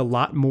Gordon a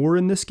lot more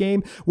in this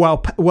game,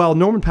 while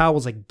Norman Powell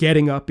was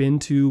getting up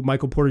into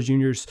Michael Porter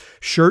Jr.'s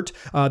shirt.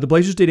 The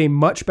Blazers did a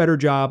much better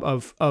job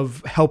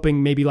of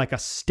helping maybe a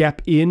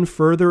step in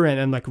further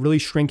and really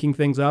shrinking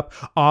things up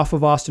off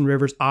of Austin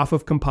Rivers, off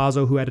of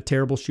Campazzo, who had a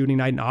terrible shooting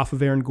night, and off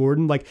of Aaron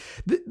Gordon.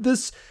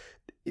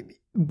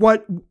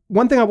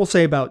 One thing I will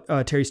say about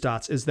Terry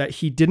Stotts is that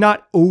he did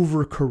not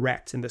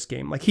overcorrect in this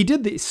game. He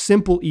did the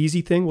simple,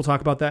 easy thing. We'll talk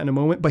about that in a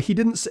moment, but he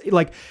didn't say,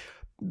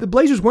 the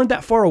Blazers weren't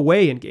that far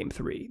away in game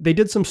 3. They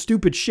did some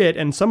stupid shit,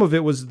 and some of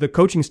it was the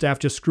coaching staff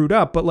just screwed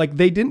up, but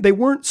they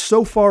weren't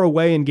so far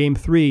away in game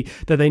 3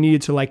 that they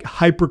needed to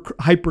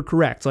hyper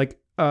correct.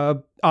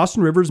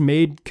 Austin Rivers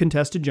made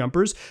contested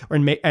jumpers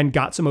and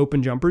got some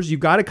open jumpers. You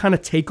got to kind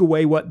of take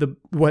away what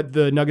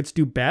the Nuggets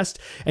do best,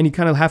 and you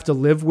kind of have to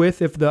live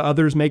with if the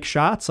others make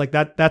shots.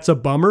 That's a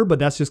bummer, but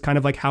that's just kind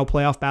of how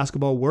playoff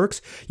basketball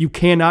works. You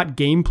cannot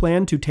game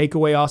plan to take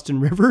away Austin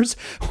Rivers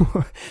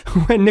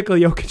when Nikola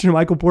Jokic and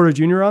Michael Porter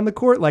Jr. are on the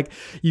court.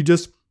 You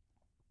just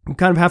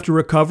kind of have to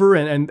recover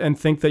and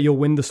think that you'll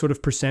win the sort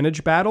of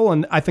percentage battle.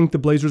 And I think the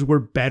Blazers were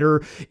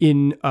better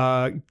in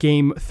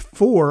game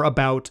 4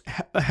 about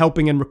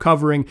helping and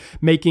recovering,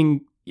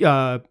 making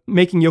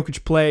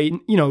Jokic play.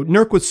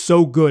 Nurk was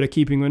so good at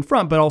keeping him in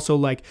front, but also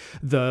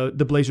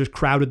the Blazers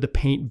crowded the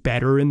paint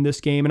better in this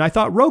game. And I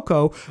thought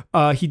Rocco,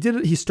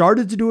 he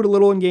started to do it a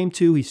little in game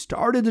 2. He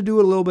started to do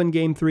it a little bit in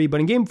game 3, but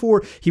in game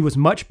 4, he was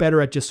much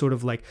better at just sort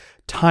of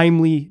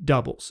timely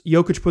doubles.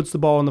 Jokic puts the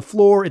ball on the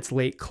floor. It's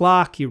late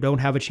clock. You don't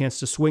have a chance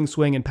to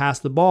swing and pass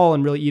the ball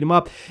and really eat him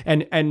up.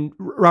 And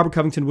Robert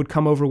Covington would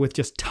come over with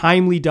just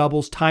timely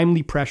doubles,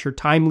 timely pressure,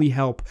 timely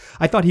help.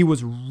 I thought he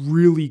was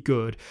really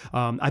good.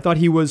 I thought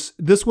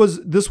this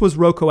was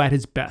Rocco at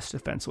his best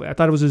defensively. I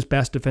thought it was his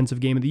best defensive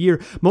game of the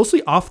year,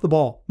 mostly off the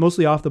ball.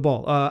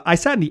 I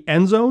sat in the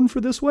end zone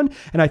for this one,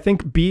 and I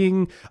think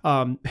having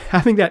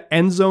that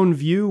end zone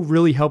view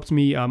really helped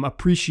me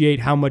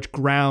appreciate how much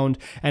ground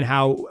and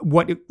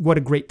what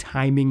a great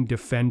timing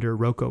defender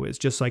Rocco is.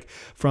 Just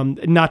from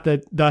not the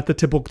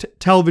typical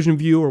television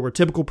view or where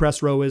typical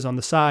press row is on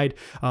the side.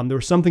 There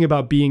was something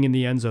about being in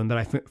the end zone that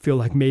I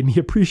feel made me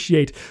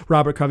appreciate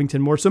Robert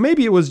Covington more. So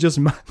maybe it was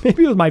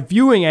my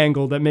viewing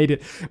angle that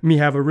made me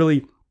have a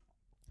really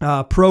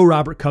pro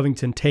Robert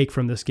Covington take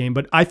from this game.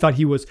 But I thought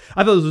this was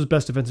his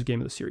best defensive game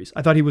of the series.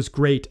 I thought he was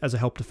great as a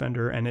help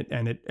defender, and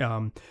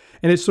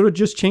it sort of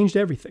just changed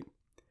everything.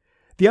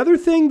 The other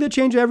thing that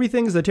changed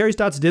everything is that Terry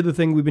Stotts did the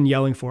thing we've been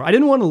yelling for. I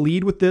didn't want to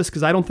lead with this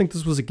because I don't think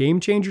this was a game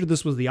changer.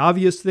 This was the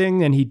obvious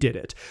thing, and he did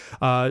it.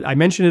 I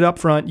mentioned it up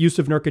front.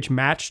 Jusuf Nurkic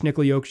matched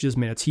Nikola Jokic's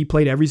minutes. He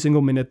played every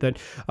single minute that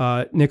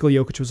Nikola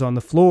Jokic was on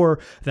the floor.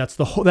 That's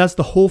the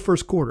whole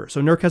first quarter.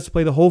 So Nurk has to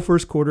play the whole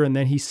first quarter, and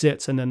then he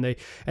sits, and then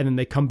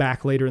they come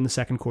back later in the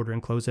second quarter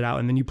and close it out,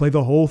 and then you play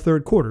the whole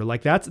third quarter.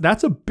 Like that's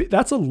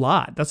a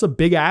lot. That's a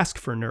big ask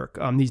for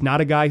Nurk. He's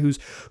not a guy who's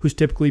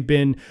typically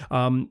been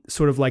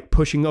sort of like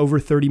pushing over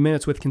 30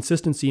 minutes with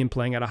consistency and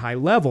playing at a high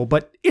level,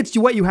 but it's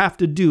what you have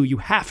to do. You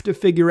have to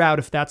figure out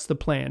if that's the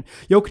plan.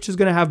 Jokic is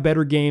going to have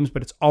better games,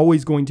 but it's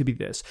always going to be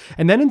this.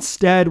 And then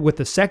instead, with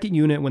the second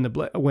unit, when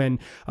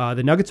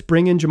the Nuggets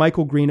bring in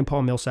JaMychal Green and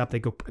Paul Millsap, they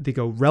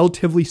go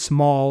relatively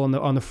small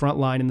on the front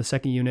line in the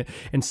second unit.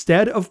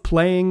 Instead of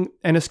playing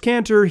Enes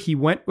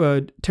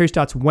Kanter, Terry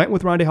Stotts went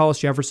with Rondae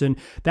Hollis-Jefferson.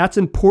 That's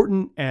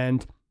important,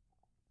 and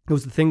it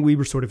was the thing we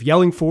were sort of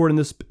yelling for in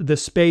this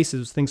space. It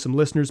was things some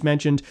listeners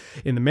mentioned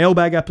in the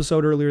mailbag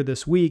episode earlier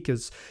this week.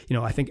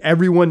 I think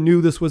everyone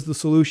knew this was the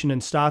solution,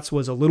 and Stotts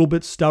was a little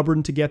bit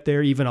stubborn to get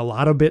there, even a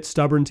lot of bit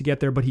stubborn to get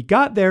there, but he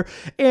got there,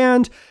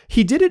 and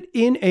he did it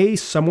in a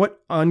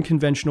somewhat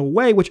unconventional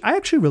way, which I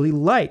actually really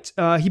liked.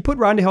 He put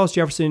Rondae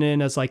Hollis-Jefferson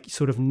in as like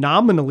sort of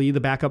nominally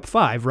the backup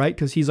five, right?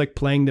 Because he's like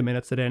playing the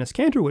minutes that Enes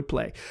Kanter would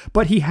play.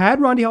 But he had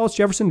Rondae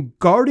Hollis-Jefferson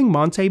guarding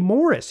Monte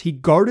Morris. He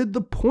guarded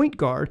the point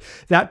guard.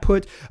 That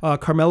put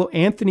Carmelo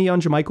Anthony on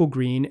JaMychal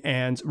Green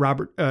and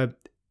Robert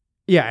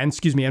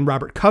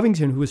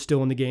Covington, who was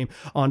still in the game,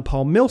 on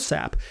Paul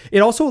Millsap. It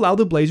also allowed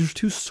the Blazers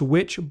to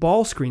switch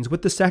ball screens.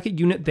 With the second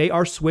unit, they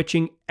are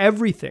switching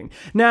everything.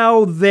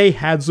 Now, they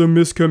had some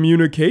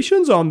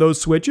miscommunications on those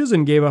switches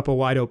and gave up a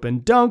wide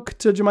open dunk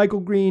to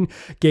JaMychal Green,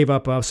 gave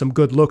up some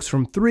good looks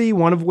from three,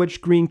 one of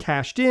which Green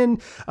cashed in.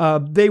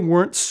 They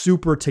weren't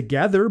super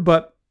together,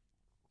 but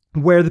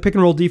where the pick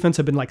and roll defense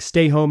had been like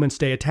stay home and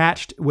stay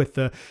attached with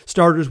the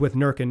starters with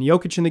Nurk and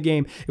Jokic in the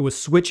game, it was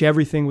switch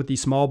everything with these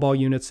small ball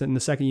units in the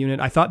second unit.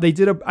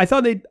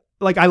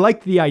 I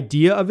liked the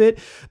idea of it.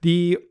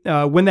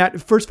 When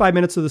that first 5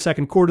 minutes of the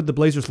second quarter, the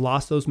Blazers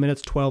lost those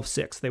minutes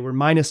 12-6. They were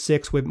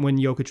 -6 when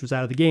Jokic was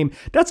out of the game.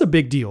 That's a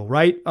big deal,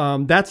 right?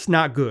 That's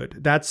not good.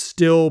 That's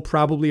still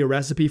probably a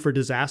recipe for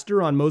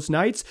disaster on most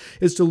nights,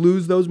 is to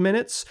lose those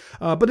minutes.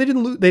 But they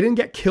didn't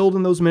get killed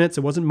in those minutes.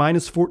 It wasn't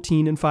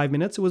 -14 in 5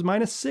 minutes. It was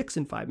 -6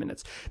 in 5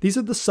 minutes. These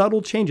are the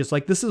subtle changes.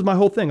 Like, this is my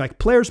whole thing. Like,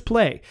 players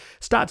play.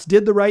 Stotts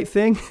did the right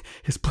thing.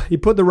 He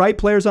put the right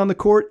players on the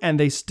court, and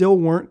they still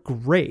weren't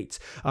great.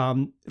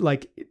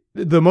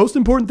 The most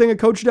important thing a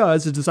coach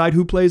does is decide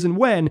who plays and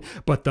when,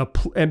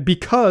 and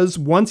because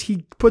once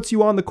he puts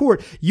you on the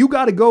court, you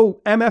got to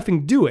go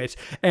MFing do it.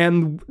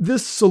 And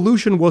this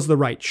solution was the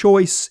right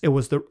choice. It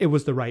was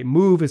the right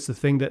move. It's the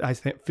thing that I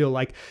feel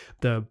like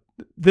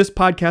this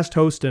podcast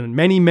host and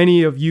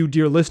many of you,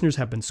 dear listeners,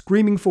 have been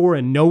screaming for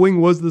and knowing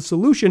was the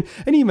solution.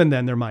 And even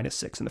then, they're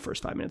 -6 in the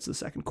first 5 minutes of the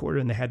second quarter,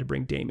 and they had to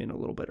bring Dame in a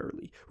little bit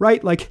early,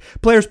 right? Like,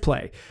 players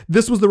play.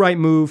 This was the right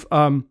move.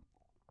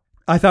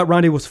 I thought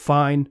Rondae was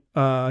fine.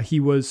 He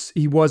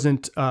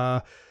wasn't,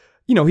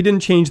 he didn't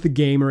change the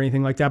game or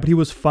anything like that, but he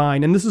was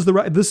fine. And this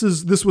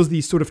was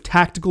the sort of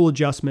tactical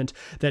adjustment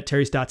that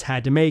Terry Stotts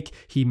had to make.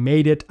 He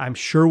made it. I'm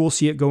sure we'll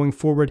see it going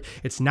forward.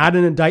 It's not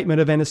an indictment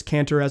of Enes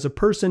Kanter as a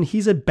person.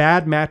 He's a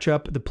bad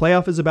matchup. The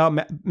playoff is about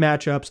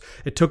matchups.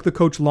 It took the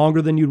coach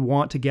longer than you'd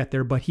want to get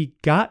there, but he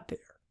got there.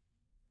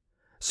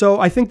 So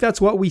I think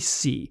that's what we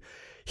see.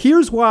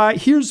 Here's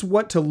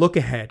what to look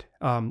ahead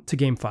to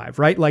Game 5,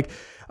 right?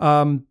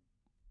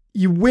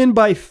 You win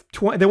by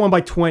 20. They won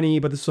by 20,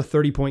 but this is a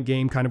 30-point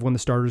game kind of when the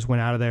starters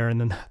went out of there, and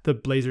then the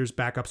Blazers'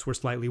 backups were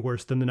slightly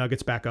worse than the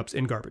Nuggets' backups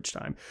in garbage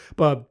time.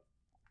 But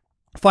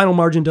final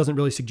margin doesn't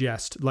really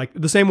suggest, like,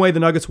 the same way the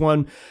Nuggets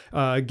won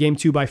Game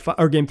 3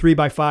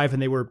 by 5,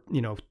 and they were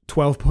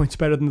 12 points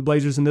better than the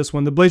Blazers in this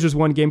one. The Blazers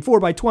won Game 4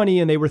 by 20,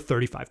 and they were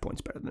 35 points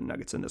better than the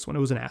Nuggets in this one. It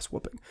was an ass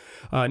whooping.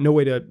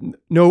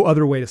 No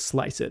other way to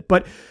slice it.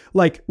 But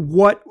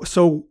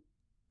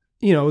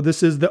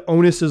this is the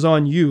onus is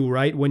on you,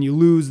 right? When you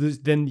lose,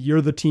 then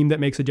you're the team that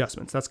makes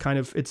adjustments. That's kind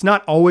of, it's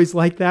not always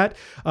like that.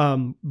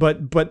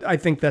 But I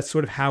think that's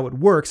sort of how it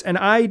works. And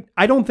I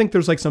don't think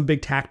there's like some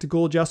big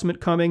tactical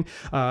adjustment coming.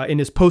 In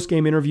his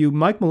post-game interview,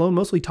 Mike Malone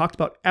mostly talked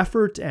about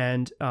effort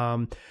and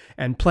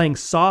playing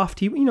soft.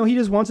 He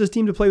just wants his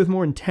team to play with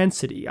more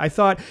intensity. I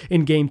thought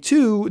in Game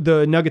 2,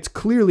 the Nuggets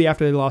clearly,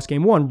 after they lost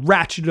Game 1,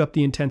 ratcheted up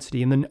the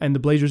intensity, and the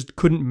Blazers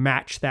couldn't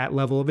match that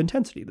level of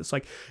intensity. It's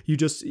like,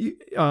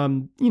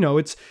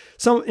 it's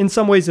in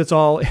some ways it's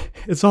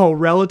all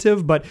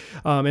relative, but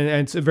and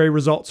it's a very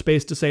results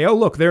based to say, oh,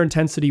 look, their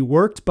intensity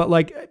worked, but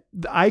like,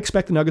 I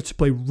expect the Nuggets to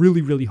play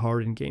really, really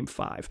hard in Game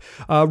 5.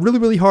 Really,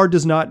 really hard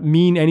does not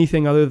mean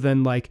anything other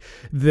than like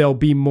they'll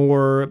be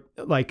more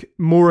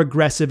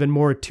aggressive and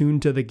more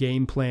attuned to the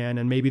game plan,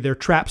 and maybe their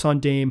traps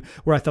on Dame,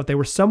 where I thought they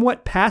were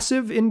somewhat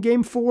passive in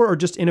Game 4 or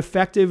just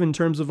ineffective in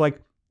terms of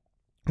like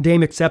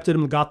Dame accepted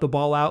him, got the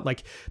ball out.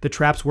 Like, the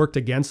traps worked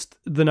against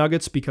the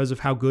Nuggets because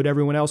of how good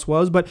everyone else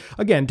was. But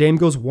again, Dame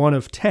goes 1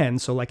 of 10.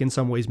 So like in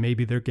some ways,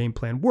 maybe their game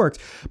plan worked.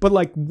 But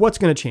like, what's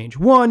going to change?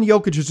 One,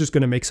 Jokic is just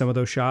going to make some of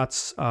those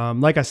shots.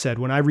 Like I said,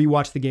 when I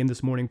rewatched the game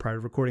this morning prior to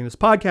recording this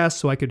podcast,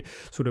 so I could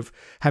sort of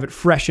have it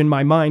fresh in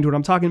my mind when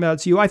I'm talking about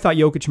it to you, I thought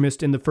Jokic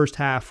missed in the first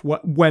half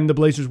when the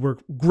Blazers were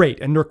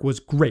great and Nurk was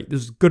great.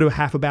 This is as good a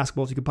half of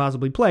basketball as he could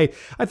possibly play.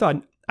 I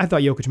thought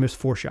Jokic missed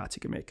 4 shots he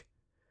could make.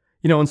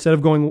 You know, instead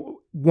of going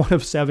 1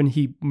 of 7,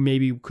 he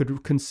maybe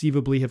could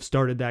conceivably have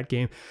started that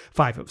game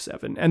 5 of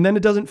 7. And then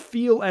it doesn't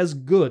feel as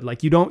good.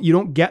 Like, you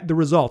don't get the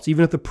results,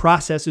 even if the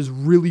process is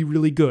really,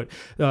 really good.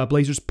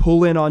 Blazers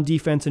pull in on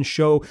defense and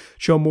show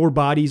more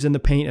bodies in the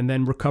paint and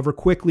then recover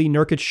quickly.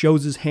 Nurkic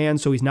shows his hand,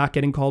 so he's not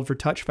getting called for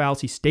touch fouls.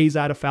 He stays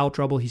out of foul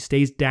trouble. He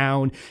stays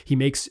down. He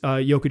makes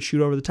Jokic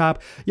shoot over the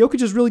top.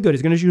 Jokic is really good.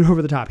 He's going to shoot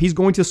over the top. He's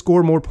going to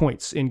score more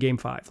points in game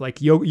 5.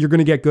 Like, you're going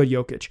to get good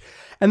Jokic.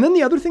 And then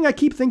the other thing I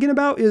keep thinking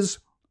about is,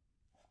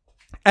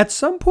 at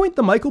some point,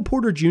 the Michael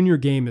Porter Jr.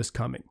 game is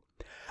coming.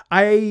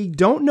 I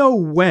don't know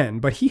when,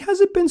 but he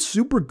hasn't been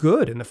super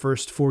good in the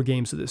first 4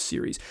 games of this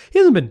series. He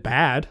hasn't been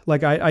bad.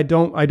 Like, I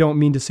don't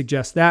mean to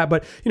suggest that,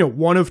 but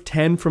 1 of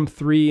 10 from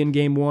 3 in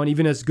game 1,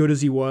 even as good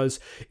as he was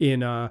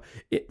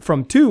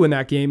from 2 in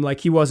that game.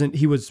 Like, he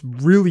was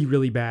really,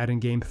 really bad in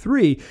game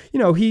 3.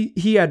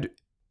 He had,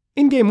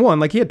 in game 1,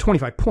 like, he had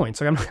 25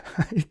 points. Like,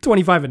 I'm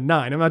 25 and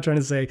 9. I'm not trying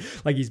to say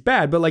like he's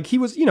bad, but like, he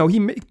was, he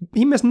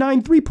missed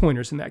 9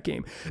 3-pointers in that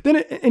game. Then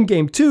in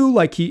game 2,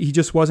 like, he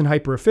just wasn't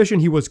hyper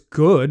efficient. He was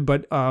good,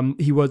 but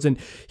he wasn't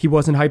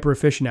hyper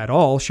efficient at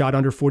all. Shot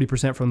under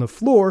 40% from the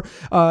floor.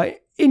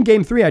 In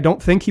game 3, I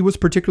don't think he was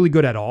particularly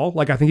good at all.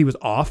 Like, I think he was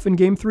off in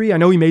game 3. I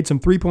know he made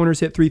some 3-pointers,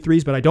 hit 3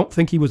 threes, but I don't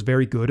think he was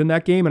very good in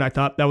that game. And I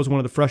thought that was one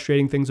of the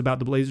frustrating things about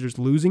the Blazers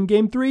losing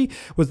game 3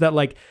 was that,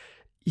 like,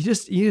 you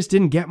just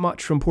didn't get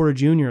much from Porter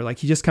Jr. Like,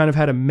 he just kind of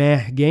had a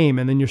meh game,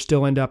 and then you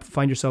still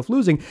find yourself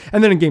losing.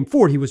 And then in game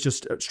 4, he was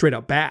just straight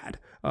up bad.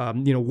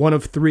 1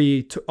 of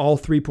 3, all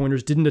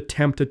 3-pointers, didn't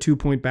attempt a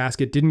 2-point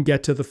basket, didn't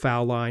get to the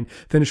foul line,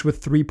 finished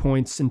with 3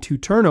 points and 2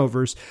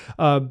 turnovers.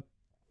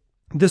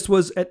 This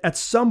was at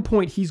some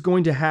point he's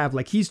going to have,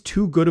 like, he's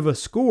too good of a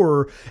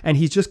scorer and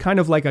he's just kind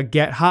of like a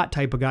get hot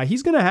type of guy.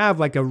 He's going to have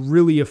like a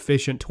really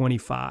efficient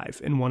 25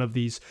 in one of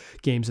these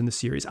games in the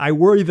series. I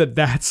worry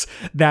that's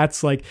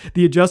like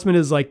the adjustment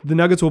is like the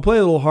Nuggets will play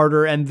a little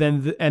harder and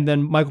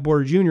then Michael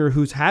Porter Jr.,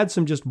 who's had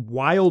some just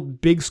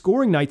wild big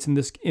scoring nights in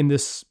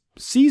this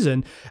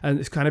season,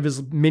 and it's kind of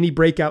his mini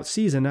breakout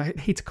season. I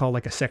hate to call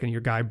like a second year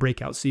guy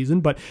breakout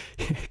season, but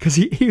because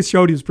he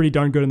showed he was pretty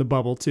darn good in the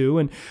bubble too.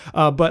 And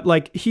but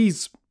like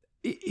he's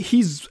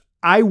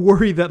I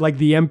worry that like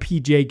the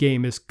MPJ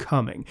game is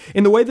coming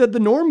in the way that the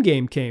Norm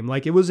game came.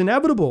 Like, it was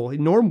inevitable.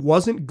 Norm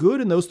wasn't good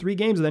in those 3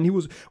 games. And then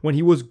when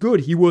he was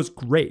good, he was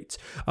great.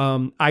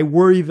 I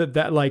worry that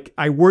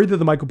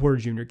the Michael Porter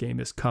Jr. game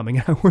is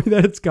coming. I worry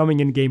that it's coming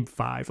in game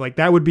 5. Like,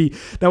 that would be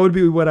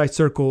what I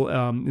circle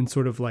in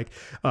sort of like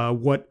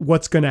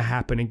what's going to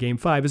happen in game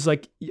 5 is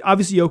like,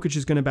 obviously Jokic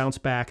is going to bounce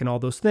back and all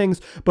those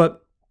things,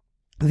 but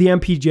the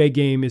MPJ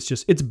game is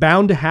just, it's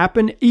bound to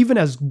happen, even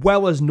as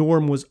well as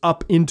Norm was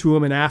up into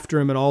him and after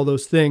him and all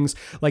those things.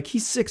 Like,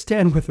 he's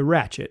 6'10" with a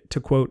ratchet,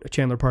 to quote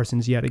Chandler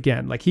Parsons yet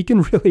again. Like, he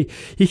can really,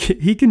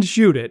 he can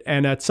shoot it.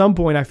 And at some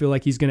point, I feel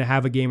like he's going to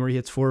have a game where he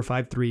hits 4 or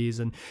 5 threes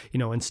and,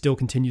 and still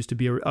continues to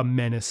be a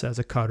menace as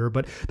a cutter.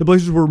 But the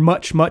Blazers were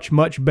much, much,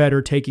 much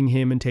better taking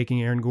him and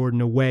taking Aaron Gordon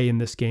away in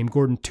this game.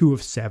 Gordon 2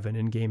 of 7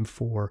 in game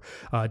 4,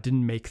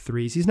 didn't make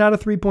threes. He's not a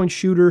 3-point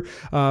shooter,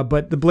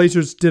 but the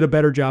Blazers did a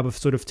better job of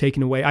sort of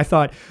taking away. I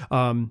thought,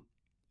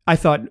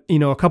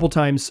 a couple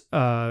times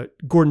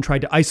Gordon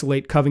tried to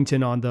isolate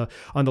Covington on the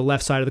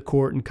left side of the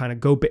court and kind of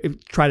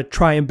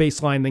try and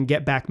baseline, then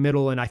get back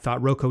middle. And I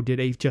thought Rocco did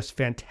a just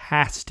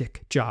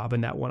fantastic job in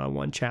that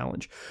one-on-one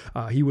challenge.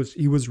 He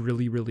was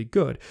really, really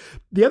good.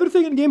 The other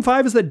thing in game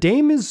 5 is that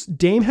Dame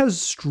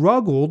has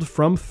struggled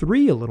from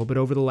 3 a little bit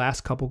over the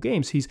last couple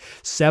games. He's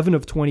 7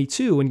 of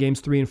 22 in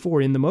games 3 and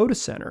 4 in the Moda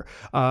Center.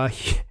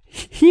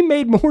 He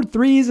made more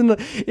threes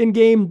in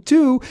game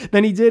 2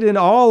 than he did in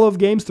all of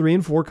games 3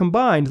 and 4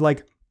 combined.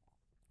 Like,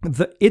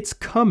 it's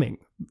coming.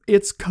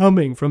 It's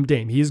coming from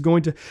Dame. He's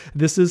going to.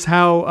 This is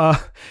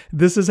how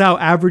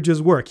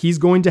averages work. He's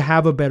going to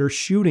have a better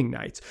shooting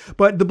night.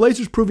 But the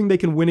Blazers proving they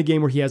can win a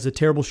game where he has a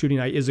terrible shooting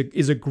night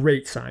is a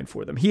great sign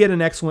for them. He had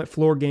an excellent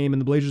floor game,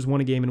 and the Blazers won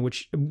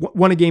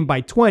a game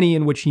by 20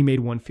 in which he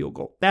made 1 field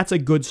goal. That's a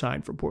good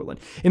sign for Portland.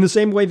 In the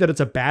same way that it's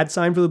a bad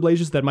sign for the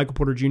Blazers that Michael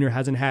Porter Jr.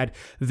 hasn't had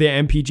the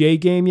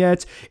MPJ game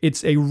yet,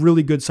 it's a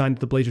really good sign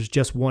that the Blazers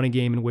just won a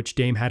game in which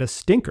Dame had a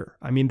stinker.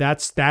 I mean, that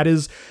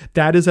is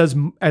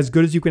as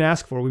good as you can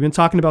ask for. We've been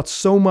talking about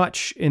so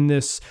much in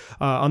this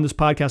on this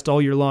podcast all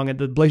year long, and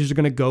the Blazers are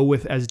going to go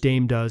with as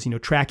Dame does,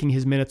 tracking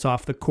his minutes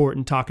off the court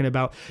and talking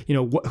about,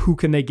 who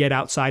can they get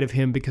outside of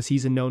him because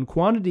he's a known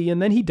quantity. And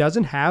then he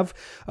doesn't have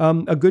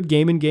a good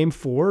game in game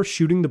 4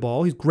 shooting the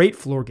ball. He's great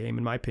floor game,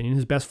 in my opinion,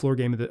 his best floor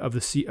game of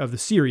the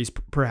series,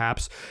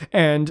 perhaps.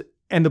 And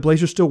and the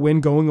Blazers still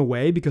win going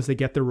away because they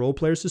get their role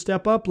players to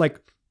step up, like,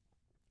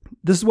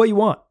 this is what you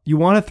want. You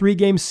want a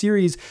 3-game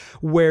series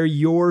where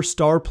your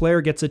star player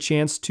gets a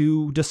chance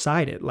to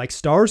decide it. Like,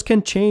 stars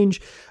can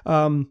change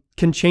a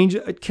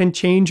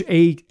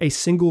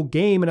single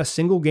game, and a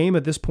single game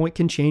at this point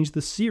can change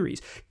the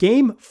series.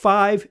 Game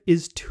 5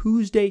 is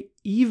Tuesday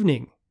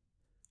evening.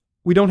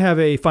 We don't have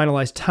a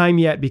finalized time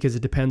yet because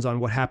it depends on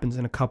what happens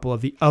in a couple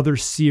of the other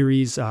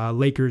series.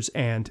 Lakers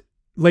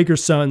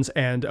Suns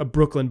and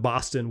Brooklyn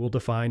Boston will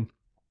define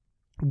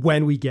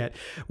when we get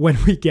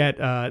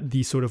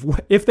the sort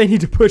of, if they need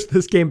to push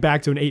this game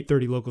back to an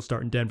 8:30 local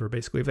start in Denver,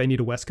 basically, if they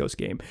need a West Coast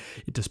game,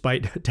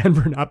 despite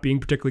Denver not being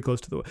particularly close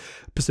to the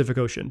Pacific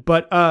Ocean.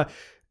 But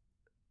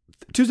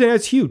Tuesday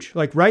night's huge,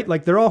 right?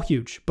 Like, they're all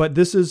huge, but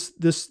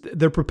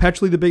they're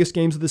perpetually the biggest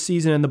games of the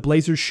season, and the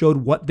Blazers showed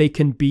what they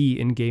can be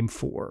in Game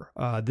 4.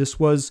 I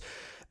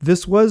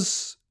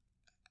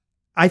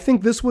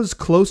think this was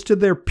close to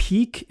their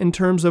peak in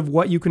terms of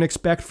what you can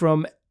expect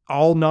from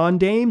all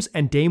non-Dames,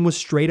 and Dame was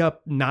straight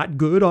up not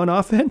good on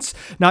offense,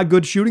 not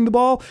good shooting the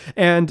ball.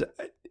 And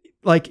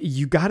like,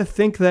 you got to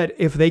think that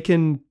if they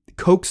can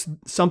coax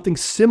something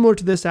similar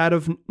to this out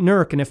of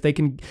Nurk, and if they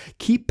can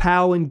keep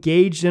Powell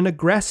engaged and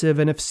aggressive,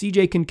 and if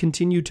CJ can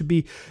continue to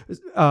be,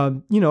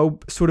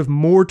 sort of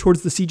more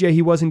towards the CJ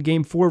he was in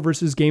Game 4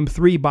 versus Game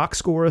 3, box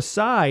score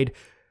aside,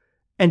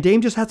 and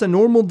Dame just has a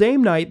normal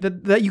Dame night,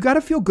 that you got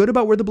to feel good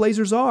about where the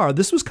Blazers are.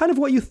 This was kind of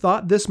what you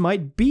thought this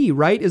might be,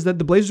 right? Is that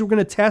the Blazers were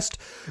going to test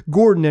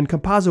Gordon and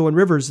Campazzo and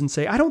Rivers and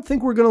say, I don't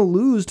think we're going to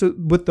lose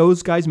with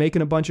those guys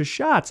making a bunch of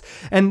shots.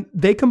 And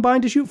they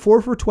combined to shoot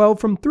 4 for 12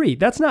 from 3.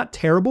 That's not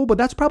terrible, but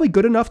that's probably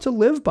good enough to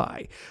live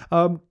by.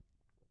 You're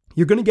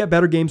going to get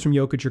better games from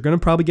Jokic. You're going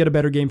to probably get a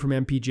better game from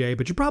MPJ,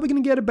 but you're probably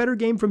going to get a better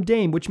game from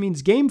Dame, which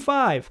means Game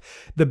 5,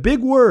 the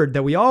big word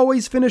that we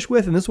always finish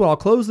with, and this is what I'll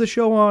close the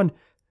show on,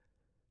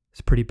 it's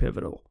pretty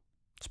pivotal.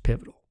 It's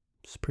pivotal.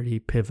 It's pretty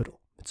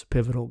pivotal. It's a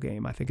pivotal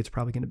game. I think it's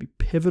probably going to be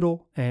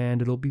pivotal,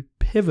 and it'll be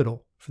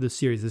pivotal for the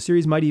series. The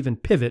series might even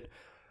pivot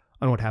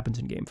on what happens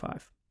in Game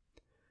 5.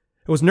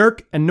 It was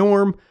Nurk and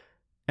Norm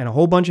and a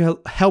whole bunch of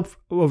help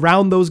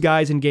around those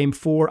guys in Game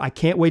 4. I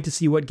can't wait to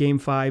see what Game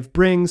 5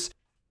 brings.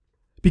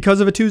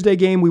 Because of a Tuesday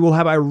game, we will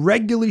have a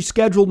regularly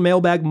scheduled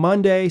Mailbag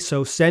Monday.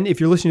 So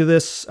if you're listening to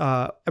this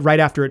right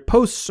after it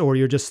posts, or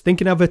you're just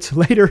thinking of it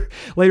later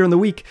in the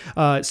week,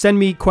 send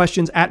me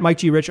questions at Mike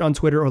G. Rich on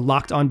Twitter or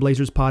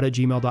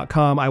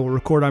lockedonblazerspod@gmail.com. I will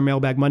record our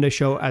Mailbag Monday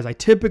show as I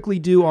typically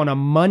do on a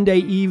Monday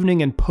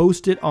evening and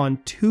post it on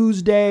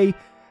Tuesday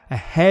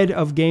ahead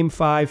of Game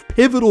 5,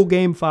 pivotal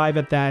Game 5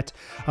 at that.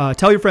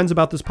 Tell your friends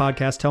about this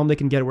podcast. Tell them they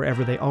can get it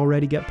wherever they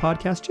already get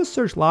podcasts. Just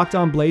search Locked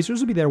On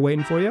Blazers. It'll be there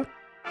waiting for you.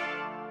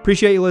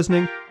 Appreciate you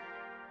listening.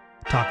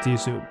 Talk to you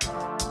soon.